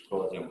surgery, which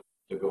caused them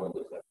to go into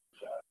septic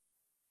shock.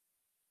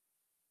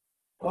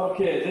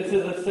 Okay, this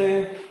is the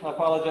same, I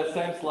apologize,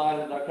 same slide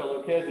that Dr.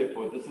 Lucchesi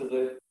put. This is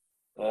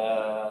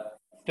a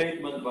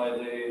statement by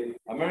the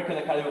American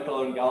Academy of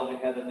Otolaryngology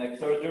Head and Neck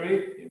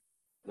Surgery, in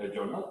their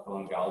journal,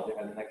 Otolaryngology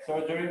Head and Neck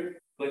Surgery,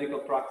 Clinical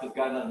Practice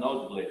Guideline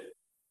Nosebleed.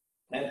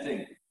 Same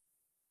thing,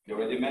 you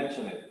already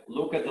mentioned it.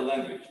 Look at the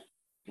language.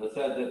 They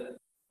said that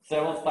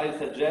several studies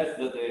suggest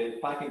that the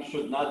packing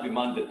should not be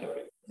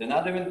mandatory. They're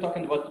not even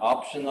talking about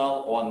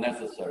optional or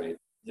necessary.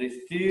 They're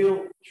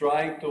still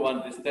trying to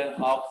understand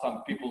how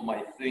some people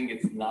might think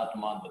it's not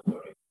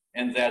mandatory.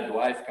 And they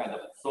advise kind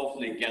of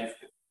softly against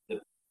it.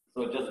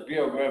 So just be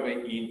aware where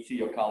ENT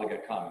your colleague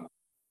are coming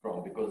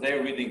from, because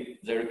they're reading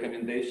their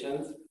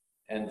recommendations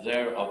and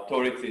their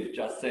authority is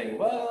just saying,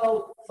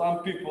 well,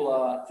 some people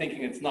are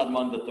thinking it's not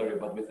mandatory,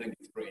 but we think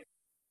it's great.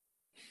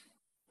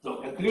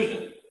 So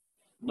conclusion,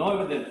 no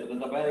evidence that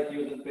antibiotic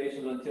use in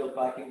patients until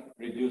packing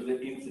reduce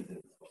the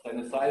incidence of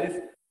sinusitis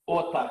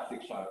or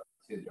toxic shock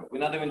syndrome. We're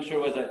not even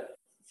sure whether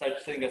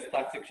such thing as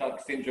toxic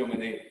shock syndrome in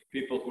the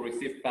people who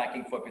receive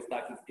packing for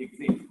epistaxis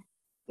exists.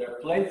 There are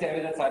plenty of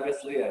evidence,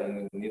 obviously,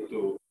 and I need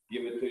to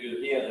give it to you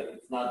here that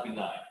it's not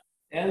benign.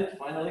 And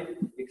finally,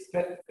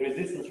 expect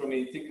resistance from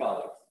ENT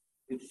colleagues.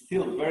 it's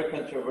still very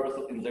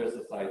controversial in their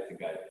society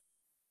guidelines.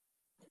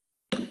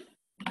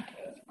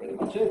 That's pretty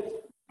much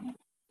it.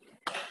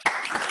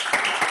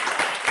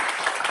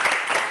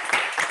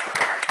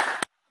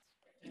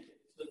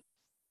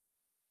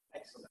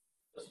 Excellent.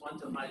 Just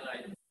want to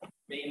highlight,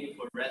 mainly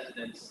for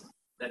residents,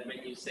 that when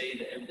you say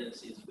the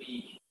evidence is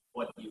weak,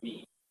 what do you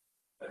mean?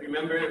 But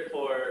remember,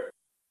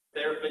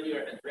 when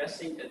you're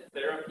addressing a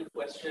therapy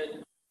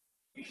question,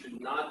 you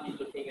should not be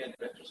looking at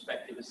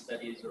retrospective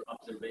studies or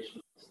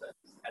observational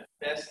studies. At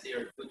best, they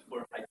are good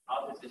for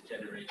hypothesis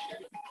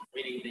generation,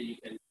 meaning that you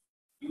can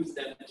use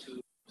them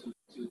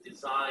to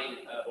design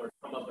or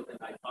come up with an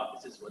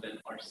hypothesis with an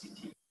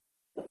RCT.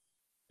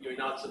 You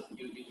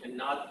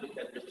cannot look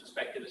at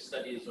retrospective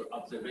studies or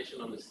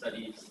observational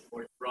studies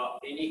or draw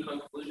any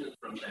conclusion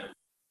from them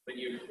when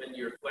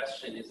your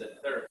question is a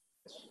therapy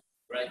question,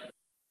 right?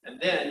 And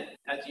then,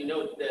 as you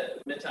know, the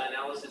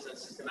meta-analysis and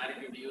systematic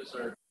reviews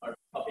are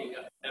popping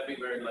up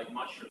everywhere like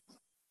mushrooms.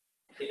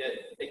 In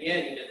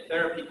a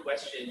therapy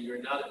question,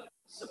 you're not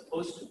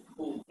supposed to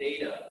pull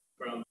data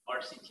from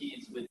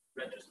RCTs with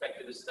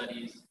retrospective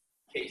studies,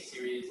 case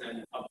series,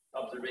 and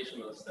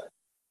observational studies.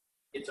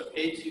 It's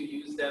okay to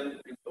use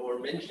them or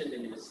mention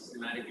them in a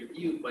systematic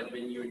review, but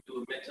when you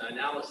do a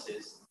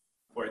meta-analysis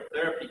for a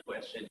therapy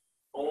question,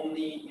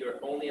 you're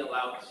only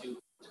allowed to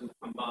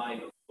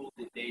combine or pull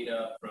the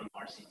data from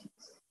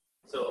RCTs.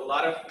 So a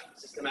lot of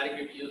systematic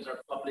reviews are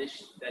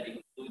published that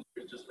include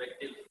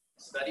retrospective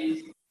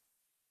studies.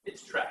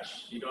 It's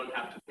trash. You don't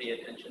have to pay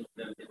attention to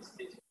them.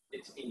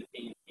 It's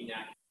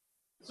inaccurate.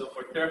 So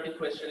for therapy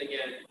question,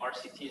 again,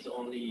 RCTs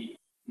only,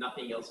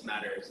 nothing else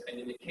matters. And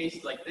in a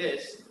case like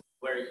this,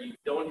 where you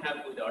don't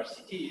have good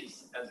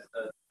RCTs, as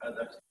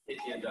Dr.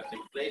 Casey and Dr.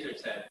 Gleyzer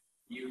said,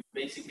 you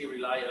basically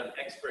rely on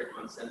expert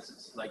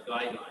consensus, like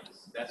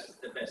guidelines. That's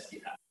the best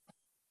you have.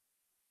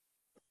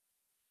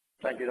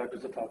 Thank you, Dr.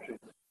 Zatopsy.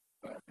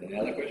 Any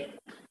other questions?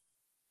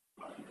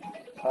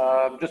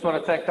 Just want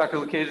to thank Dr.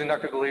 Lucchesi and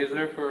Dr.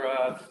 Gleyzer for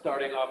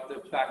starting off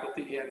the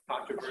faculty and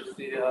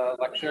controversy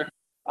lecture.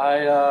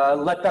 I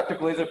let Dr.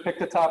 Gleyzer pick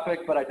the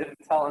topic, but I didn't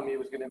tell him he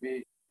was going to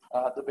be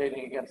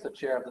debating against the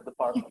chair of the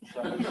department.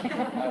 So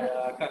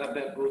I kind of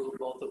bamboozled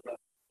both of them.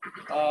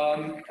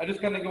 I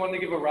just kind of wanted to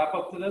give a wrap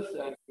up to this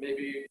and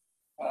maybe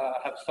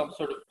have some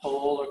sort of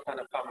poll or kind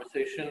of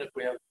conversation if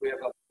we have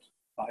like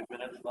 5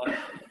 minutes left.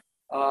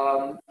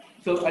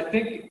 So I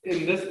think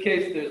in this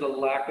case, there's a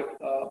lack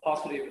of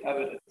paucity of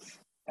evidence.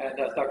 And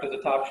as Dr.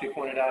 Zatopsy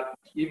pointed out,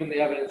 even the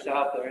evidence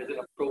out there isn't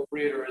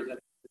appropriate or isn't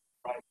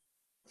right.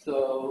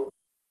 So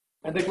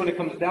I think when it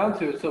comes down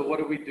to it, so what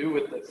do we do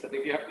with this? I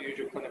think you have to use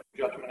your clinical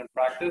judgment and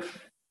practice.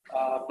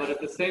 But at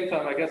the same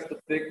time, I guess the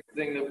big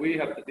thing that we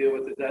have to deal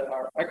with is that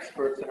our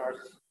experts and our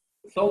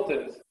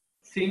consultants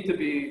seem to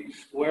be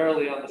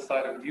squarely on the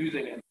side of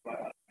using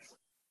antibiotics.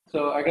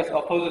 So I guess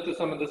I'll pose it to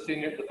some of the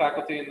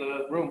faculty in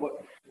the room.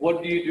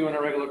 What do you do on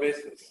a regular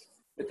basis?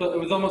 It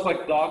was almost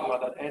like dogma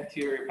that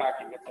anterior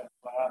packing gets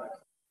antibiotics.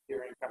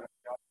 Hearing kind of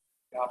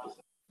the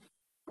opposite.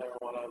 Anyone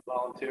want to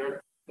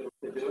volunteer?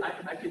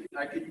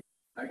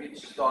 I could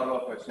start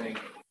off by saying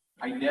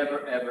I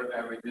never,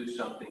 ever do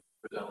something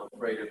because I'm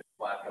afraid of the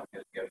flack I'm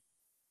going to get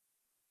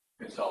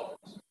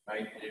consultants,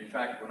 right? And in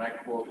fact, when I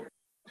called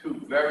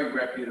two very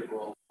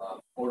reputable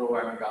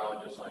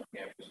otolaryngologists on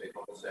campus, they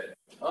both said,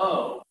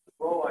 "Oh,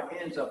 throw our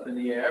hands up in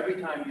the air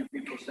every time you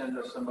people send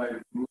us somebody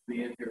to move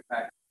the anterior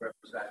packing for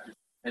Epistaxis,"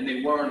 and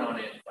they weren't on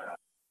antibiotics.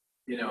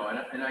 You know,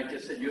 and I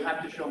just said, you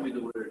have to show me the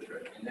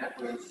literature. And that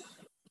was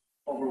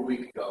over a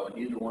week ago, and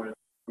neither one of them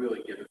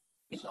really given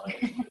science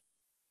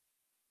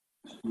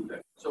to do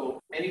that.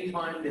 So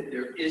anytime that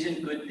there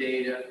isn't good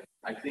data,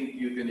 I think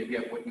you're going to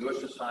get what your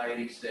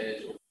society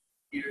says,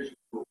 here's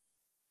proof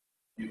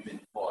you've been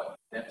taught.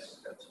 That's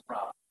a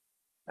problem.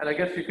 And I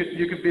guess you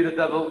could be the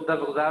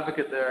devil's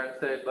advocate there and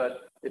say,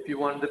 but if you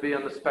wanted to be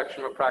on the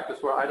spectrum of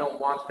practice where I don't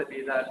want to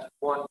be that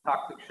one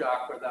toxic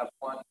shock or that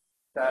one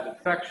bad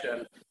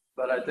infection,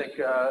 but I think,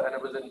 and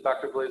it was in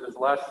Dr. Gleyzer's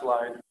last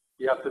slide,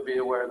 you have to be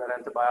aware that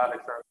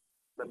antibiotics are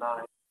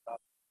benign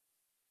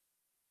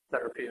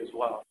therapy as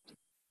well.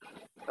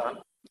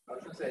 Don? I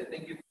was going to say, I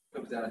think it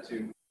comes down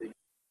to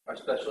our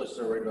specialists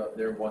are worried about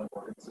their one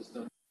organ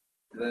system.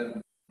 To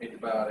them,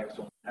 antibiotics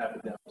don't have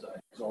a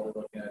downside because all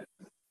they're looking at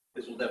is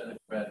this will definitely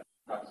prevent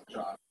toxic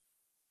shock.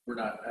 We're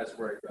not as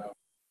worried about.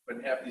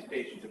 But half these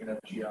patients are going to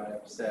have GI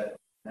upset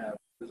and have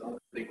this other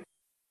thing.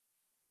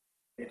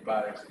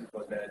 Antibiotics can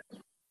cause bad.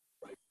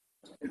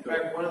 In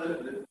fact, one of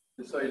the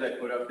studies I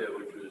put up there,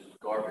 which was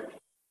garbage,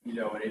 you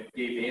know, and it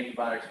gave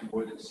antibiotics for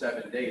more than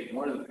 7 days.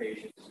 One of the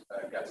patients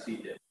got C.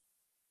 diff.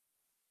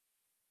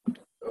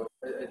 So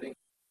I think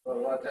a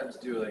lot of times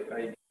too, like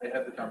I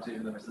have the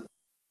conversation with them. I said,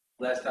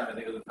 last time I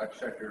think it was a Dr.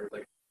 Schechter,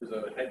 like there's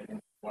a head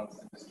wants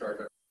to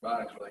discharge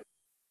antibiotics. We're like,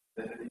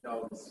 you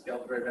know, the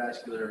skeletal very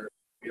vascular.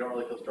 We don't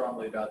really feel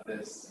strongly about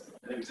this.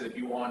 And then we said, if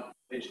you want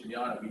the patient to be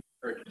on it, we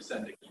encourage you to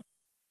send it.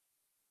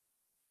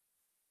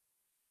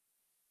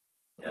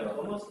 Yeah,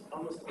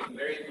 almost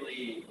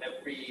invariably,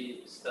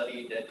 every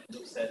study that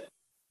looks at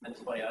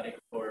antibiotic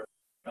for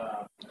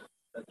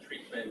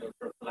treatment or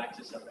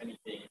prophylaxis of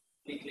anything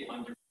completely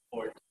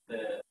underreport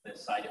the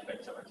side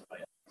effects of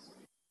antibiotics,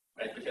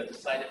 right? Because the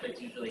side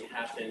effects usually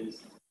happens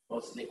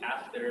mostly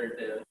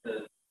after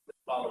the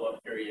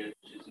follow-up period,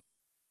 which is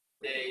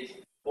days,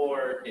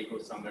 or they go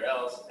somewhere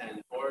else,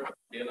 or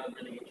they're not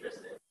really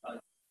interested.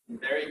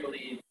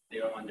 Invariably, they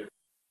are under.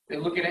 They're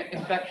looking at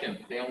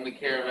infection. They only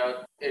care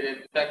about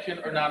infection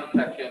or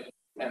non-infection.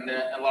 And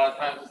then a lot of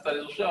times the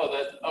studies will show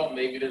that, oh,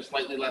 maybe there's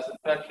slightly less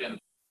infection.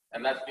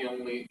 And that's the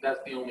only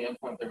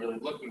endpoint they're really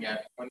looking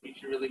at, when you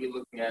should really be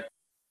looking at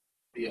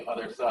the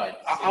other side.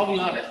 I'll be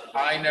honest,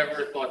 I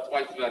never thought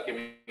twice about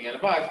giving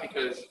antibiotics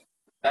because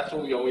that's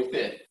what we always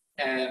did.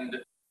 And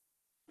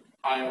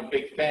I'm a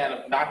big fan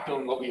of not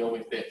doing what we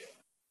always did.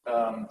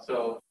 I'm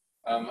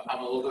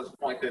a little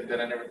disappointed that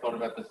I never thought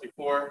about this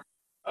before.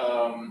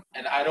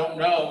 And I don't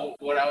know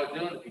what I would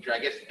do in the future. I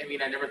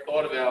never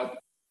thought about,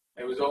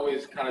 it was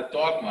always kind of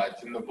dogma.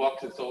 It's in the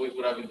books, it's always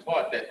what I've been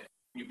taught, that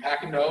you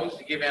pack a nose,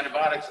 you give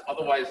antibiotics,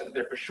 otherwise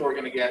they're for sure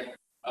going to get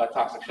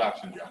toxic shock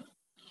syndrome.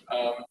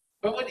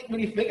 But when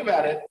you think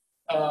about it,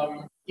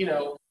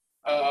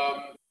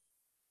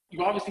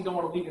 you obviously don't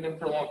want to leave it in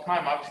for a long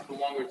time. Obviously,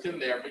 the longer it's in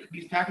there, but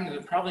these packings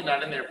are probably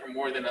not in there for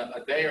more than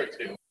a day or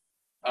two.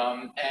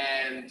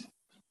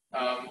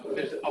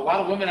 There's a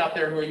lot of women out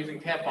there who are using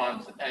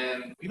tampons,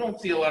 and we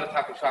don't see a lot of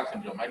toxic shock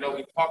syndrome. I know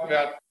we talk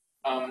about,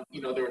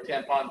 there were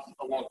tampons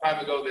a long time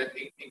ago that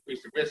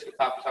increased the risk of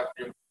toxic shock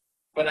syndrome.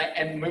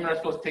 And women are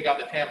supposed to take out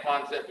the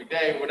tampons every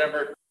day,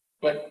 whatever.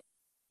 But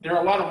there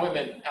are a lot of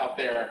women out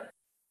there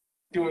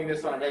doing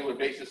this on a regular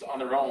basis on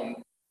their own,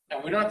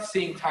 and we're not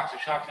seeing toxic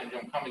shock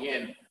syndrome coming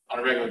in on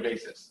a regular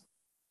basis.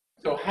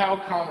 So how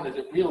common is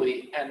it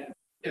really, and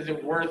is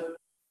it worth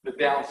the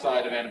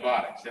downside of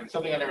antibiotics? And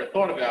something I never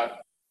thought about,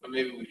 but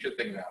maybe we should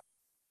think about.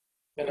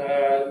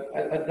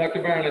 And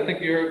Dr. Barron, I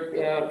think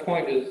your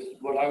point is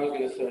what I was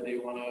going to say. Do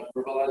you want to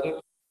verbalize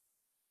it?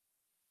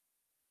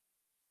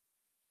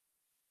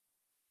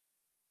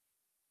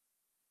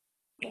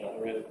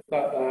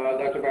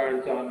 Dr.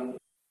 Barron's on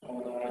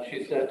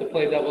she said, to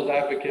play devil's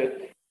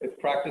advocate, if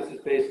practice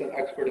is based on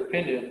expert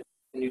opinion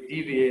and you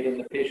deviate and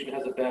the patient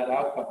has a bad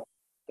outcome,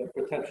 there are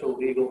potential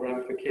legal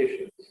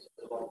ramifications,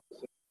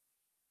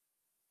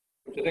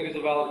 which I think is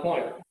a valid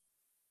point.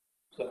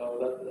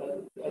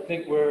 So I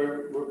think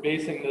we're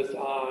basing this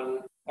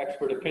on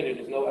expert opinion.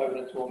 There's no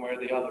evidence one way or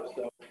the other.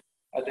 So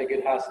I think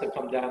it has to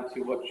come down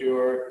to what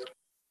your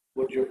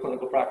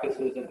clinical practice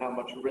is and how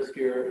much risk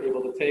you're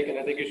able to take. And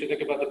I think you should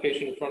think about the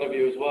patient in front of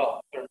you as well,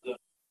 in terms of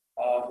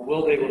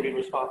will they be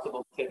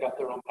responsible to take out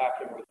their own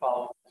packing or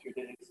follow up in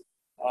 2 days?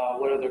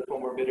 What are their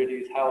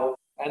comorbidities?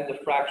 And the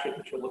fraction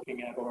that you're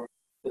looking at, or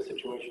the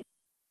situation.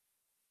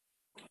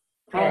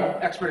 Problem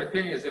with expert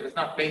opinion is if it's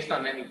not based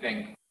on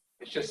anything,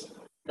 it's just,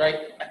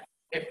 right?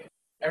 If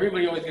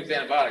everybody always gives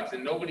antibiotics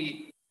and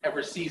nobody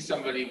ever sees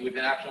somebody with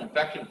an actual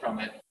infection from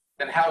it,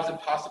 then how is it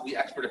possibly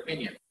expert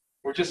opinion?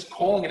 We're just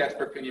calling it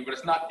expert opinion, but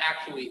it's not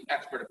actually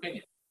expert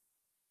opinion.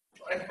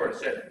 Well, experts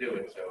said to do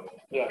it, so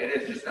yeah.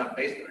 It is just not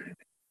based on anything.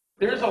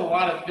 There's a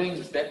lot of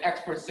things that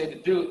experts say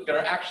to do that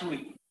are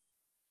actually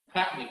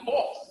patently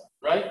false,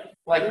 right?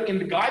 Like in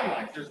the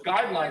guidelines, there's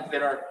guidelines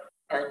that are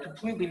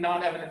completely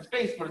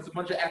non-evidence-based, but it's a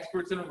bunch of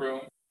experts in a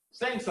room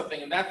saying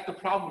something, and that's the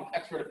problem with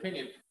expert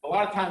opinion. A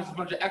lot of times, it's a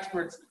bunch of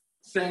experts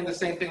saying the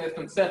same thing that's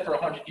been said for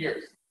 100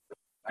 years.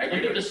 I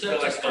agree with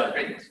the expert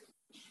opinions.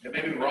 It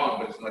may be wrong,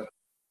 but it's like.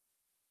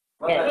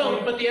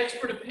 Well, but the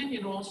expert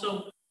opinion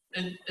also,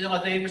 and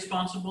are they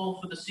responsible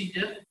for the C.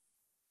 diff?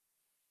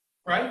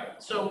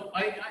 Right? So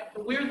I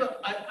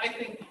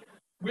think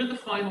we're the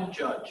final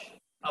judge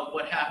of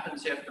what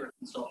happens after a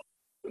consultant.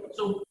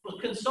 So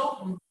a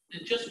consultant,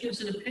 it just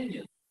gives an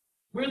opinion.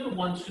 We're the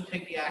ones who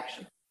take the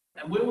action,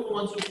 and we're the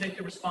ones who take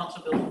the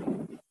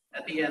responsibility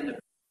at the end of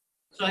it.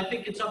 So I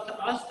think it's up to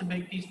us to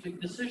make these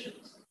big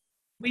decisions.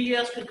 We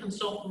ask a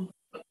consultant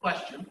a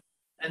question,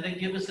 and they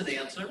give us an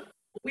answer.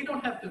 But we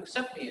don't have to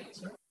accept the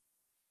answer.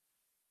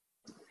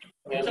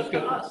 It's up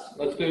to us.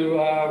 Let's do,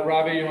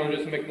 Robbie, you want to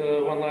just make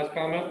the one last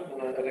comment?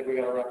 And I think we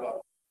got to wrap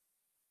up.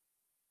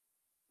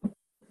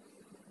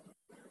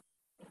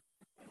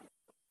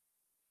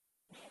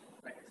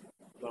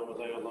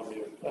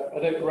 I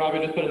think Robbie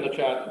just put in the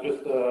chat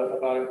just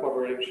about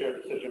incorporating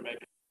shared decision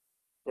making.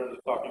 We're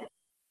just talking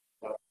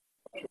about.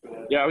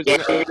 Yeah, I was going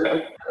to.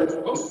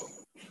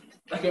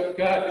 Go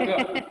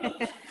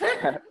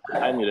ahead.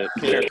 I need it.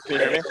 Can you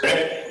hear me?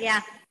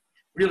 Yeah.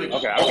 Really?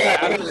 Okay. I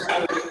was going to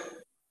ask.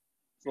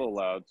 It's a little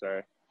loud.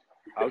 Sorry.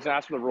 I was going to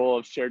ask for the role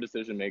of shared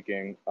decision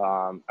making.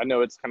 I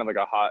know it's kind of like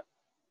a hot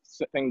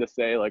thing to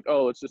say, like,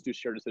 oh, let's just do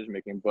shared decision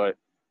making. But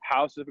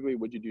how specifically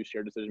would you do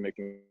shared decision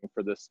making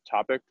for this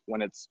topic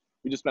when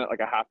we just spent like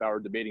a half hour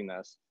debating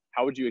this?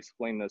 How would you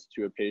explain this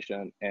to a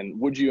patient, and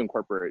would you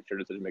incorporate shared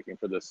decision making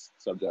for this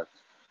subject?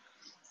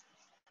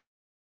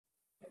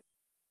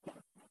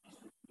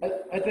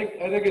 I think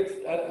it's,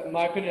 in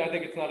my opinion, I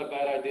think it's not a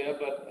bad idea,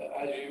 but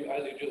as you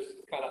just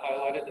kind of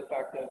highlighted, the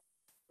fact that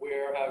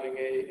we're having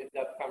a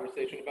in-depth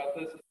conversation about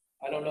this,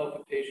 I don't know if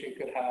a patient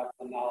could have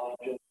the knowledge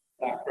and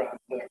background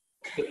to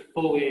to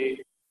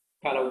fully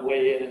kind of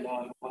weigh in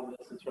on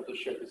this in terms of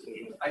shared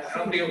decisions. I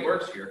don't think it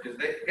works here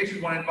because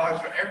patients want advice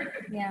for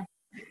everything. Yeah.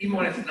 Even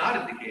when it's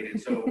not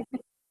indicated, so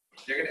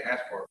they're going to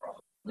ask for it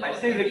probably. I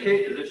think the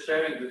case, the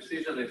sharing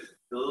decision is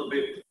a little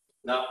bit,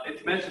 now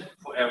it's mentioned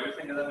for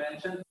everything that I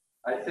mentioned.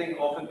 I think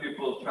often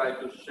people try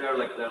to share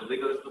like their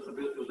legal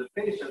responsibility with the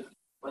patient,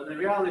 but in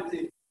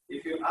reality,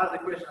 if you ask the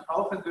question,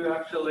 how often do you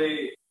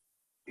actually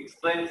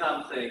explain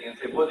something and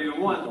say, what do you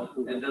want?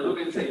 And they look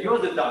and say, you're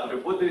the doctor,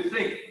 what do you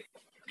think?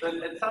 So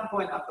at some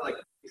point after like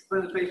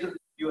explain the patient,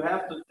 you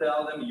have to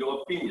tell them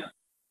your opinion.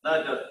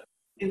 Not just,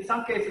 in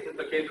some cases it's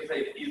okay to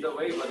say either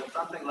way, but in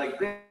something like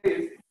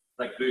this,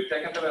 like do you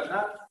take antibiotic?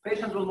 Not,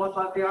 patient will most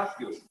likely ask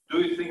you, do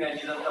you think I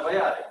need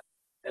antibiotic?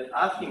 And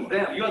asking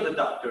them, you're the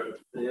doctor,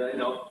 you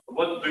know,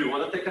 what do you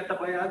want to take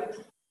antibiotics?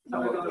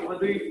 What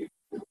do you?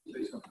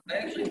 I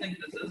actually think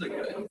this is a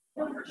good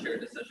one for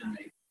shared decision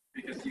making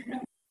because you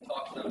can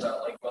talk to them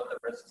about like what the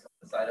risks and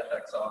the side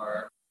effects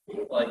are.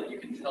 Like you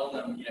can tell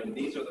them, you know,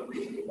 these are the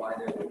reasons why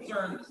they're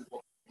concerned. This is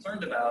what we're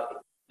concerned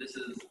about. This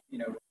is, you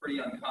know, pretty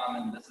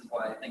uncommon. This is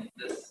why I think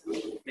this,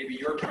 maybe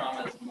your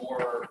trauma is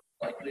more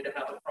likely to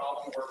have a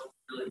problem or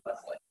really less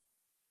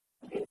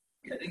likely.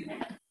 I think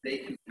they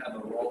can have a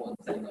role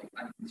in saying like,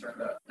 I'm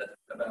concerned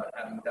about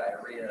having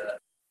diarrhea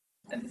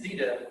and C.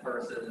 diff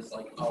versus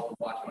like, I'll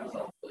watch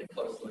myself